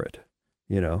tolerance for it.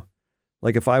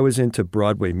 Like if I was into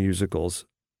Broadway musicals,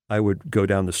 I would go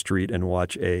down the street and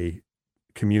watch a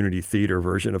community theater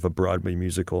version of a Broadway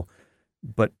musical.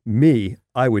 But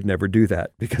I would never do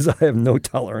that because I have no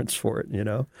tolerance for it,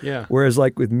 Yeah. Whereas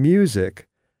like with music,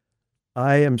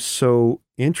 I am so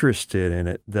interested in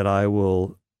it that I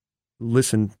will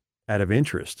listen out of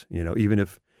interest, even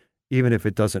if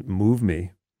it doesn't move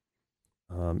me,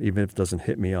 even if it doesn't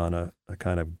hit me on a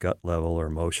kind of gut level or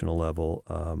emotional level,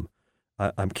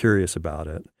 I'm curious about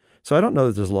it. So I don't know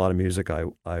that there's a lot of music I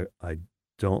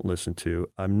don't listen to.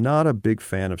 I'm not a big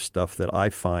fan of stuff that I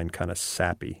find kind of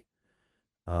sappy,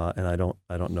 and I don't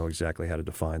know exactly how to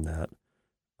define that.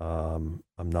 I'm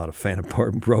not a fan of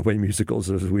Broadway musicals,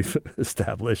 as we've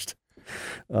established,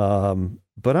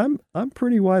 but I'm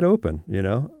pretty wide open,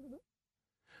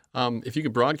 If you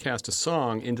could broadcast a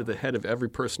song into the head of every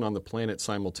person on the planet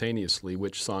simultaneously,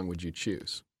 which song would you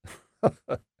choose?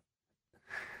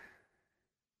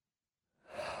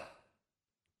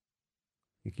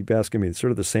 You keep asking me sort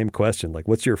of the same question, like,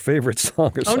 what's your favorite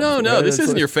song or something? Oh, no, this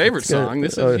isn't your favorite song.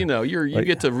 This is, you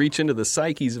get to reach into the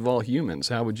psyches of all humans.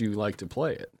 How would you like to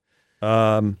play it?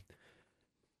 Well,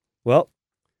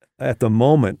 at the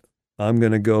moment, I'm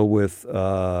going to go with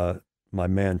my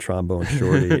man Trombone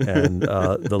Shorty and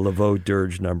the Laveau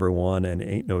Dirge #1 and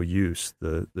Ain't No Use,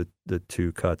 the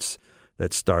two cuts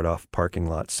that start off Parking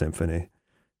Lot Symphony,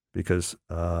 because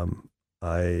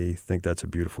I think that's a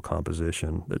beautiful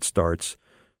composition that starts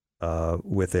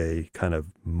with a kind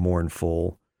of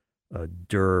mournful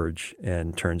dirge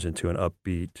and turns into an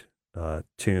upbeat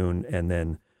tune, and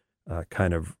then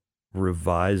kind of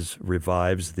revives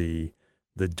the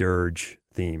dirge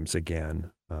themes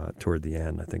again toward the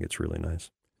end. I think it's really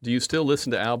nice. Do you still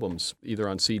listen to albums either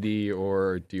on CD,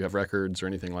 or do you have records or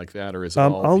anything like that, or is it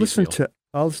all I'll piecemeal?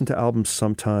 listen to albums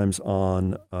sometimes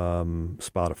on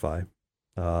Spotify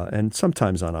and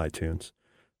sometimes on iTunes.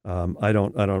 I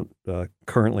don't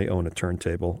currently own a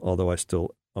turntable, although I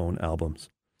still own albums.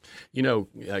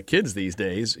 Kids these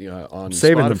days on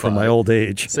saving Spotify, them for my old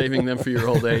age. Saving them for your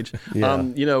old age. Yeah.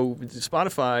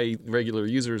 Spotify, regular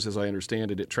users, as I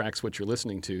understand it, it tracks what you're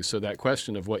listening to. So that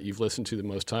question of what you've listened to the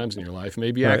most times in your life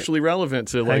may be actually relevant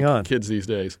to kids these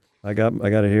days. I got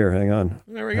it here. Hang on.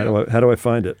 There we go. How do I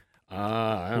find it?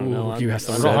 I don't know. You have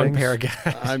the wrong pair of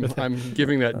guys. I'm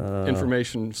giving that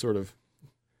information sort of.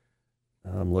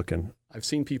 I'm looking. I've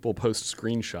seen people post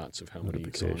screenshots of how many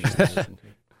songs.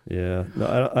 Yeah,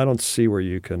 no, I don't see where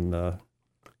you can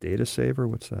data saver.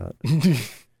 What's that?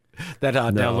 That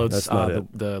downloads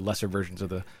the lesser versions of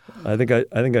the. I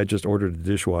think I just ordered a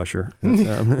dishwasher.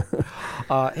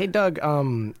 Hey Doug,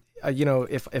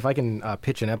 if I can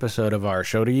pitch an episode of our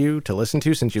show to you to listen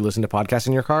to, since you listen to podcasts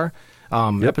in your car.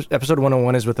 Yep. Episode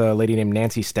 101 is with a lady named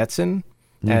Nancy Stetson,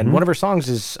 and one of her songs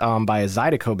is by a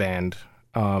Zydeco band,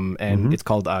 and it's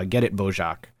called "Get It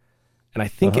Bojack," and I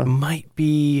think it might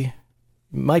be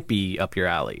up your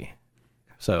alley.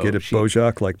 So Get It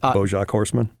Bojack, like Bojack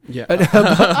Horseman. Yeah.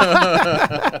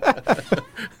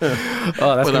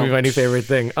 Oh, that's gonna be my new favorite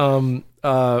thing.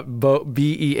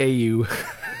 BEAU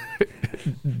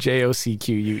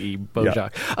JOCQUE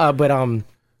Bojack.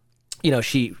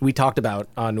 we talked about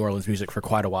New Orleans music for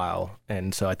quite a while,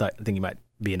 and so I think you might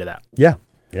be into that. Yeah,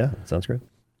 sounds great.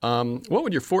 What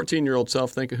would your 14-year-old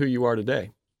self think of who you are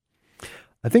today?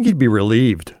 I think he'd be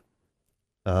relieved.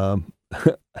 I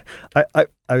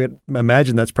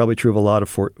imagine that's probably true of a lot of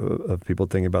people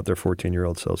thinking about their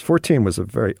 14-year-old selves. 14 was a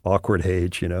very awkward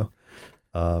age, You're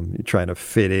trying to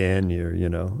fit in. You're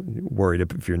worried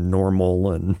if you're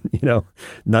normal, and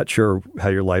not sure how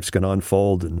your life's going to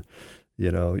unfold, and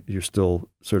you're still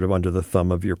sort of under the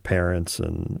thumb of your parents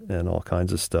and all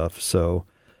kinds of stuff. So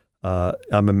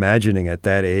I'm imagining at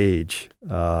that age,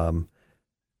 I'd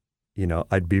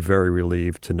be very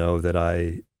relieved to know that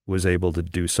I was able to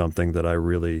do something that I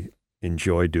really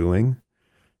enjoy doing,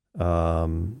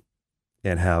 and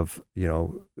have,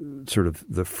 sort of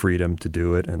the freedom to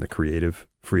do it and the creative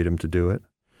freedom to do it.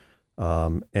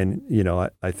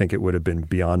 I think it would have been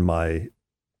beyond my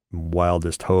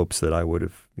wildest hopes that I would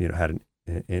have, had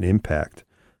an impact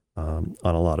on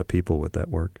a lot of people with that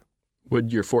work.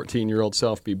 Would your 14-year-old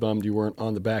self be bummed you weren't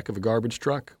on the back of a garbage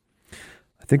truck?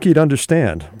 I think he'd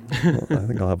understand. I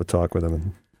think I'll have a talk with him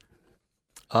and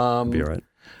be all right.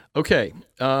 Okay.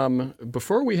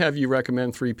 Before we have you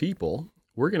recommend 3 people,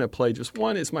 we're going to play just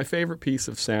one. It's my favorite piece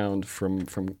of sound from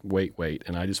Wait, Wait,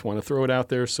 and I just want to throw it out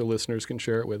there so listeners can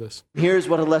share it with us. Here's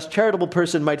what a less charitable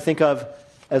person might think of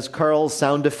as Carl's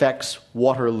sound effects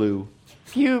Waterloo.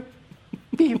 Pew,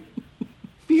 pew,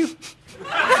 pew.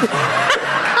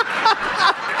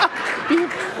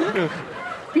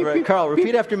 Right, Carl,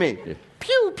 repeat after me.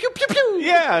 Pew, pew, pew, pew.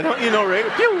 Yeah, don't you know ray?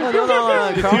 Pew, No, pew, no,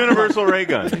 pew, pew. Carl. It's universal ray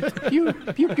gun. Pew,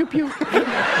 pew, pew, pew.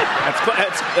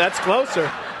 That's closer.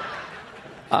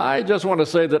 I just want to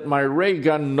say that my ray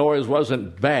gun noise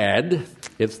wasn't bad.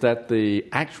 It's that the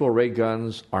actual ray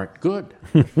guns aren't good.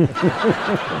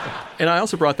 And I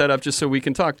also brought that up just so we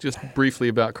can talk just briefly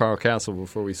about Carl Kasell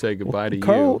before we say goodbye to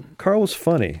you. Carl was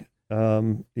funny.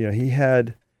 He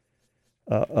had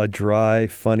a dry,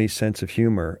 funny sense of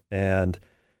humor, and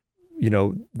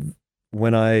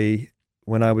when I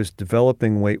was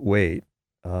developing Wait, Wait,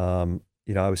 I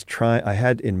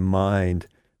had in mind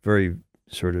very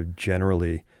sort of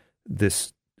generally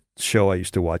this show I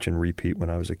used to watch and repeat when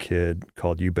I was a kid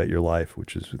called You Bet Your Life,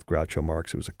 which is with Groucho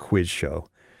Marx. It was a quiz show.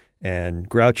 And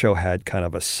Groucho had kind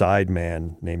of a side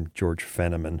man named George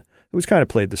Fenneman, who was kind of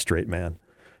played the straight man.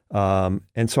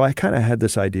 And so I kind of had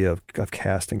this idea of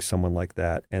casting someone like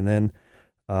that. And then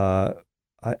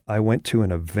I went to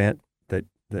an event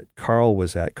that Carl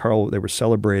was at. They were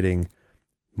celebrating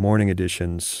Morning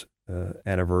Edition's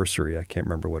anniversary. I can't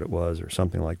remember what it was or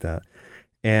something like that.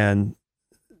 And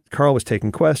Carl was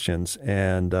taking questions,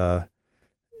 and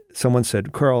someone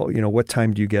said, "Carl, what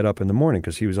time do you get up in the morning?"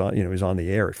 Because he was on, he was on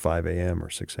the air at 5 a.m. or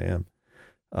 6 a.m.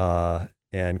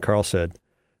 And Carl said,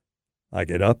 "I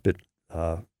get up at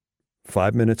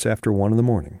 5 minutes after 1 in the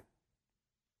morning."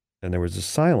 And there was a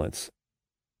silence,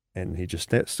 and he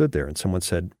just stood there. And someone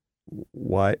said,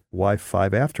 "Why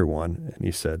 5 after 1?" And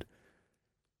he said,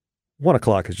 1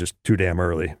 o'clock is just too damn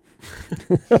early.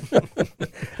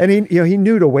 And he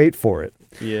knew to wait for it.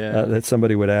 Yeah, that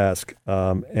somebody would ask,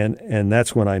 and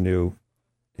that's when I knew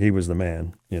he was the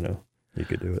man. He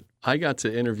could do it. I got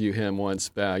to interview him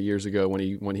once years ago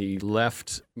when he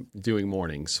left doing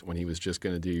mornings, when he was just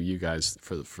going to do you guys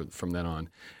from then on,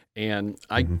 and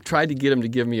I tried to get him to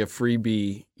give me a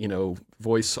freebie,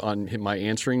 voice on my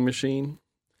answering machine.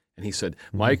 And he said,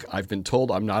 "Mike, I've been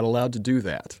told I'm not allowed to do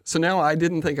that." So now I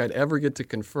didn't think I'd ever get to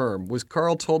confirm. Was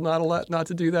Carl told not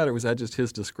to do that, or was that just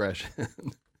his discretion?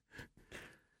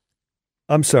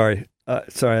 I'm sorry. I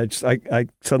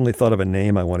suddenly thought of a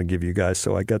name I want to give you guys,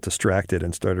 so I got distracted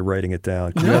and started writing it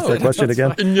down. Can you ask that question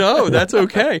again? No, that's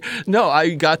okay. No,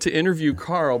 I got to interview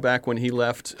Carl back when he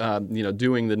left,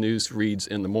 doing the news reads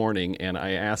in the morning, and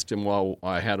I asked him while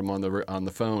I had him on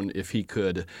the phone if he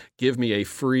could give me a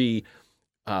free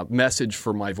message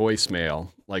for my voicemail,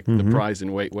 like the prize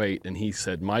in Wait, Wait. And he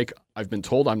said, "Mike, I've been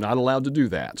told I'm not allowed to do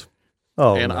that."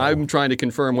 Oh, and no. I'm trying to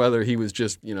confirm whether he was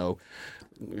just,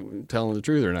 telling the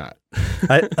truth or not.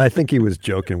 I think he was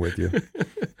joking with you.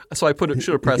 So I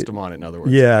should have pressed him on it, in other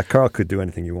words. Yeah, Carl could do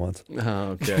anything he wants.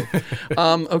 Okay.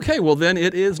 Okay, well then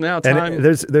it is now time. And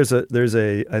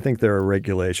I think there are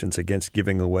regulations against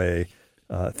giving away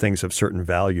things of certain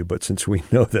value, but since we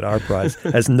know that our prize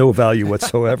has no value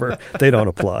whatsoever, they don't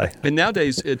apply. And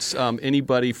nowadays, it's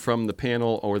anybody from the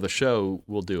panel or the show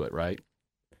will do it, right?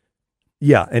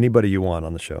 Yeah, anybody you want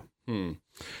on the show.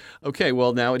 Okay,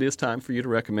 well, now it is time for you to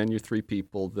recommend your 3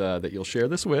 people that you'll share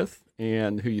this with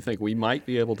and who you think we might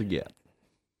be able to get.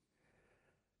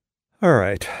 All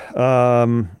right.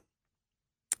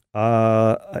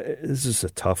 This is a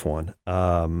tough one.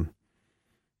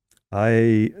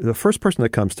 The first person that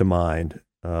comes to mind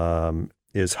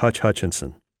is Hutch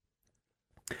Hutchinson.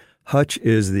 Hutch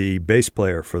is the bass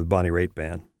player for the Bonnie Raitt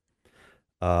Band,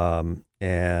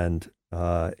 and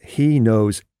he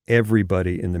knows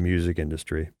everybody in the music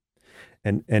industry.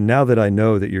 And now that I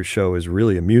know that your show is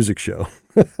really a music show,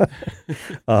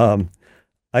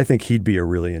 I think he'd be a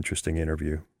really interesting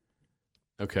interview.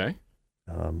 Okay.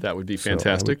 That would be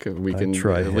fantastic. We can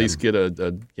at least get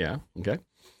yeah. Okay.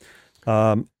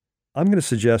 I'm going to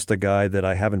suggest a guy that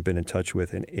I haven't been in touch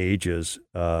with in ages,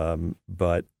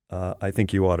 but I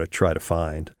think you ought to try to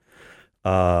find.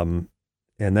 And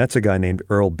that's a guy named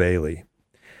Earl Bailey.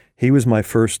 He was my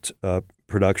first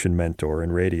production mentor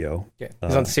in radio. Yeah,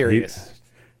 he's on Sirius.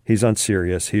 He's on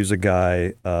Sirius. He's a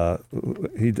guy.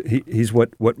 He's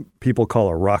what people call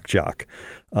a rock jock,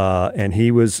 and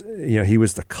he was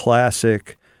the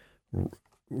classic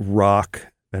rock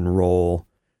and roll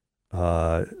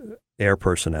air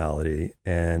personality,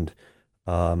 and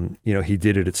he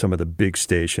did it at some of the big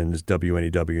stations,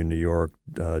 WNEW in New York,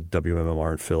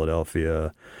 WMMR in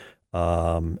Philadelphia,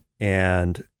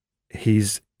 and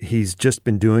he's just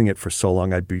been doing it for so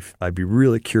long. I'd be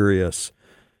really curious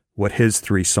what his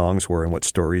 3 songs were and what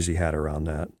stories he had around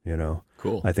that.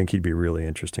 Cool. I think he'd be really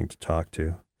interesting to talk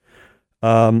to.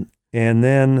 And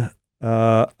then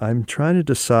I'm trying to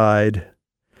decide.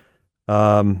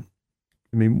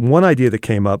 One idea that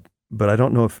came up, but I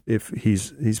don't know if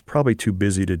he's probably too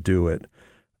busy to do it,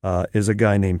 is a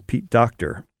guy named Pete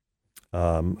Docter,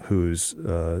 who's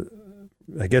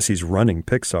I guess he's running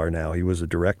Pixar now. He was a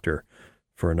director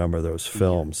for a number of those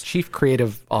films. Chief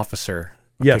Creative Officer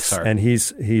of Yes, Pixar. and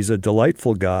he's a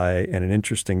delightful guy and an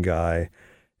interesting guy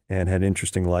and had an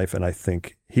interesting life, and I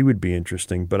think he would be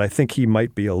interesting, but I think he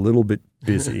might be a little bit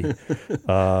busy,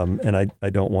 and I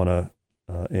don't want to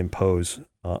impose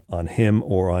on him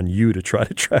or on you to try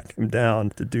to track him down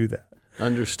to do that.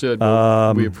 Understood.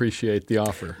 Well, we appreciate the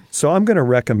offer. So I'm going to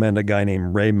recommend a guy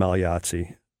named Ray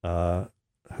Magliazzi,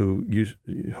 who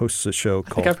hosts a show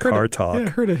called Car Talk. Yeah, I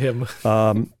heard of him.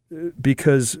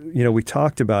 Because, we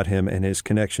talked about him and his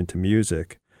connection to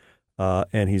music,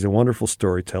 and he's a wonderful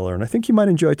storyteller, and I think you might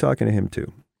enjoy talking to him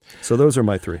too. So those are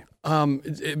my 3.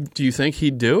 Do you think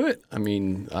he'd do it?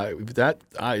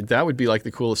 That would be like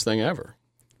the coolest thing ever.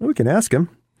 Well, we can ask him.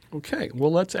 Okay,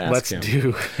 well, let's ask him. Let's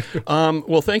do.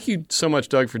 Well, thank you so much,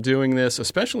 Doug, for doing this,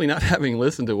 especially not having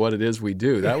listened to what it is we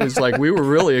do. That was we were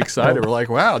really excited. We're like,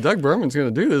 wow, Doug Berman's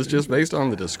going to do this just based on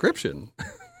the description.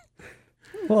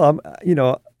 Well,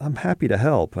 I'm happy to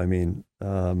help. We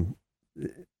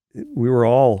were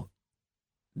all,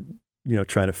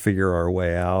 trying to figure our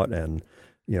way out and,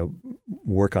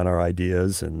 work on our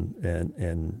ideas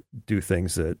and do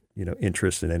things that,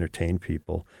 interest and entertain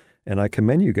people. And I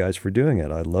commend you guys for doing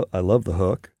it. I love the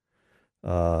hook,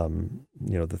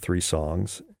 the 3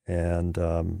 songs,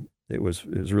 and it was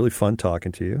really fun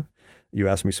talking to you. You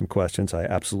asked me some questions I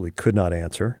absolutely could not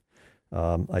answer.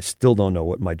 I still don't know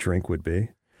what my drink would be.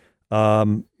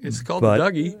 It's called the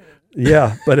Dougie.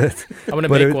 Yeah, but I'm going to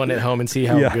make one at home and see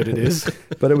how good it is.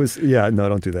 But it was, no,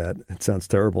 don't do that. It sounds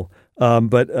terrible.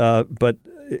 But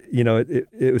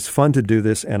it was fun to do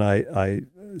this, and I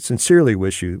sincerely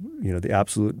wish you, the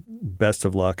absolute best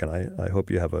of luck, and I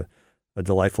hope you have a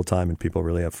delightful time and people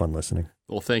really have fun listening.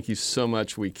 Well, thank you so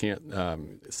much. We can't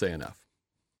say enough.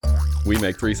 We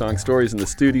make 3 Song Stories in the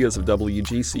studios of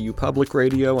WGCU Public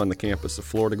Radio on the campus of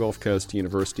Florida Gulf Coast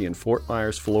University in Fort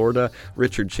Myers, Florida.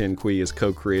 Richard Chinqui is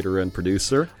co-creator and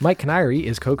producer. Mike Canary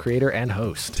is co-creator and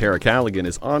host. Tara Callaghan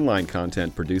is online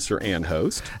content producer and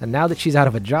host. And now that she's out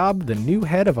of a job, the new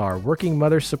head of our Working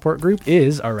Mothers Support Group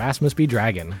is Erasmus B.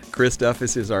 Dragon. Chris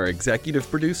Duffus is our executive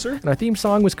producer. And our theme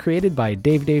song was created by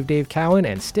Dave Cowan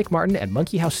and Stick Martin at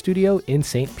Monkey House Studio in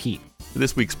St. Pete. For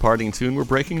this week's parting tune, we're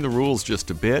breaking the rules just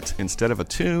a bit. Instead of a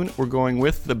tune, we're going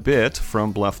with the bit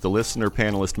from Bluff the Listener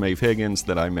panelist Maeve Higgins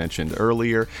that I mentioned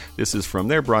earlier. This is from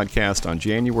their broadcast on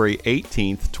January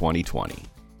 18th, 2020.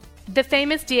 The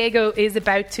famous Diego is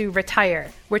about to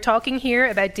retire. We're talking here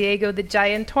about Diego the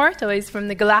giant tortoise from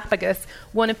the Galapagos,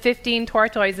 one of 15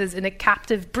 tortoises in a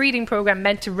captive breeding program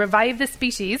meant to revive the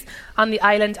species on the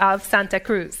island of Santa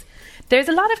Cruz. There's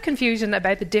a lot of confusion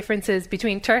about the differences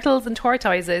between turtles and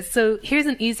tortoises, so here's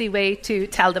an easy way to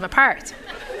tell them apart.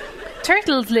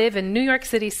 Turtles live in New York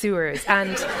City sewers,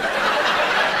 and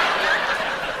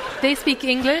they speak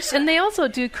English, and they also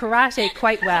do karate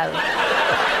quite well.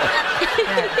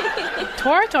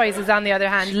 Tortoises, on the other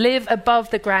hand, live above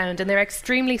the ground, and they're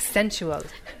extremely sensual.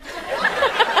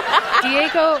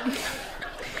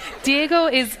 Diego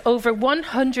is over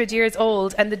 100 years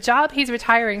old, and the job he's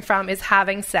retiring from is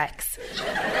having sex.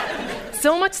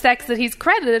 So much sex that he's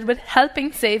credited with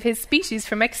helping save his species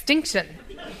from extinction.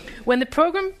 When the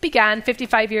program began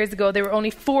 55 years ago, there were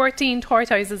only 14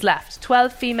 tortoises left,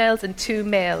 12 females and 2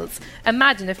 males.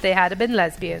 Imagine if they had been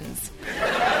lesbians.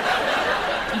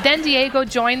 Then Diego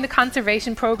joined the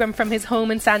conservation program from his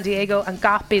home in San Diego and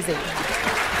got busy.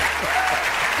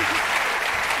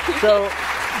 So,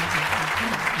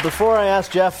 before I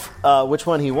ask Jeff which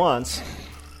one he wants,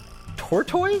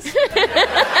 tortoise?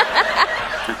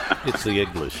 It's the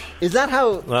English. Is that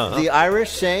how the Irish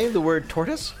say the word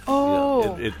tortoise?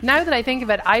 Oh, now that I think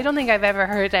of it, I don't think I've ever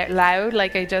heard it out loud.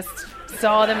 Like, I just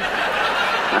saw them.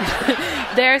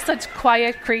 They're such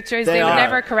quiet creatures. They would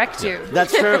never correct you.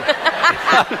 That's true.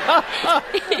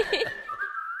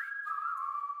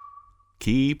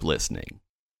 Keep listening.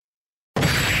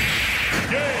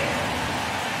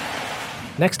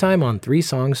 Next time on 3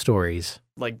 Song Stories.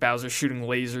 Like Bowser shooting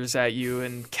lasers at you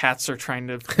and cats are trying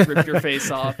to rip your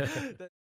face off.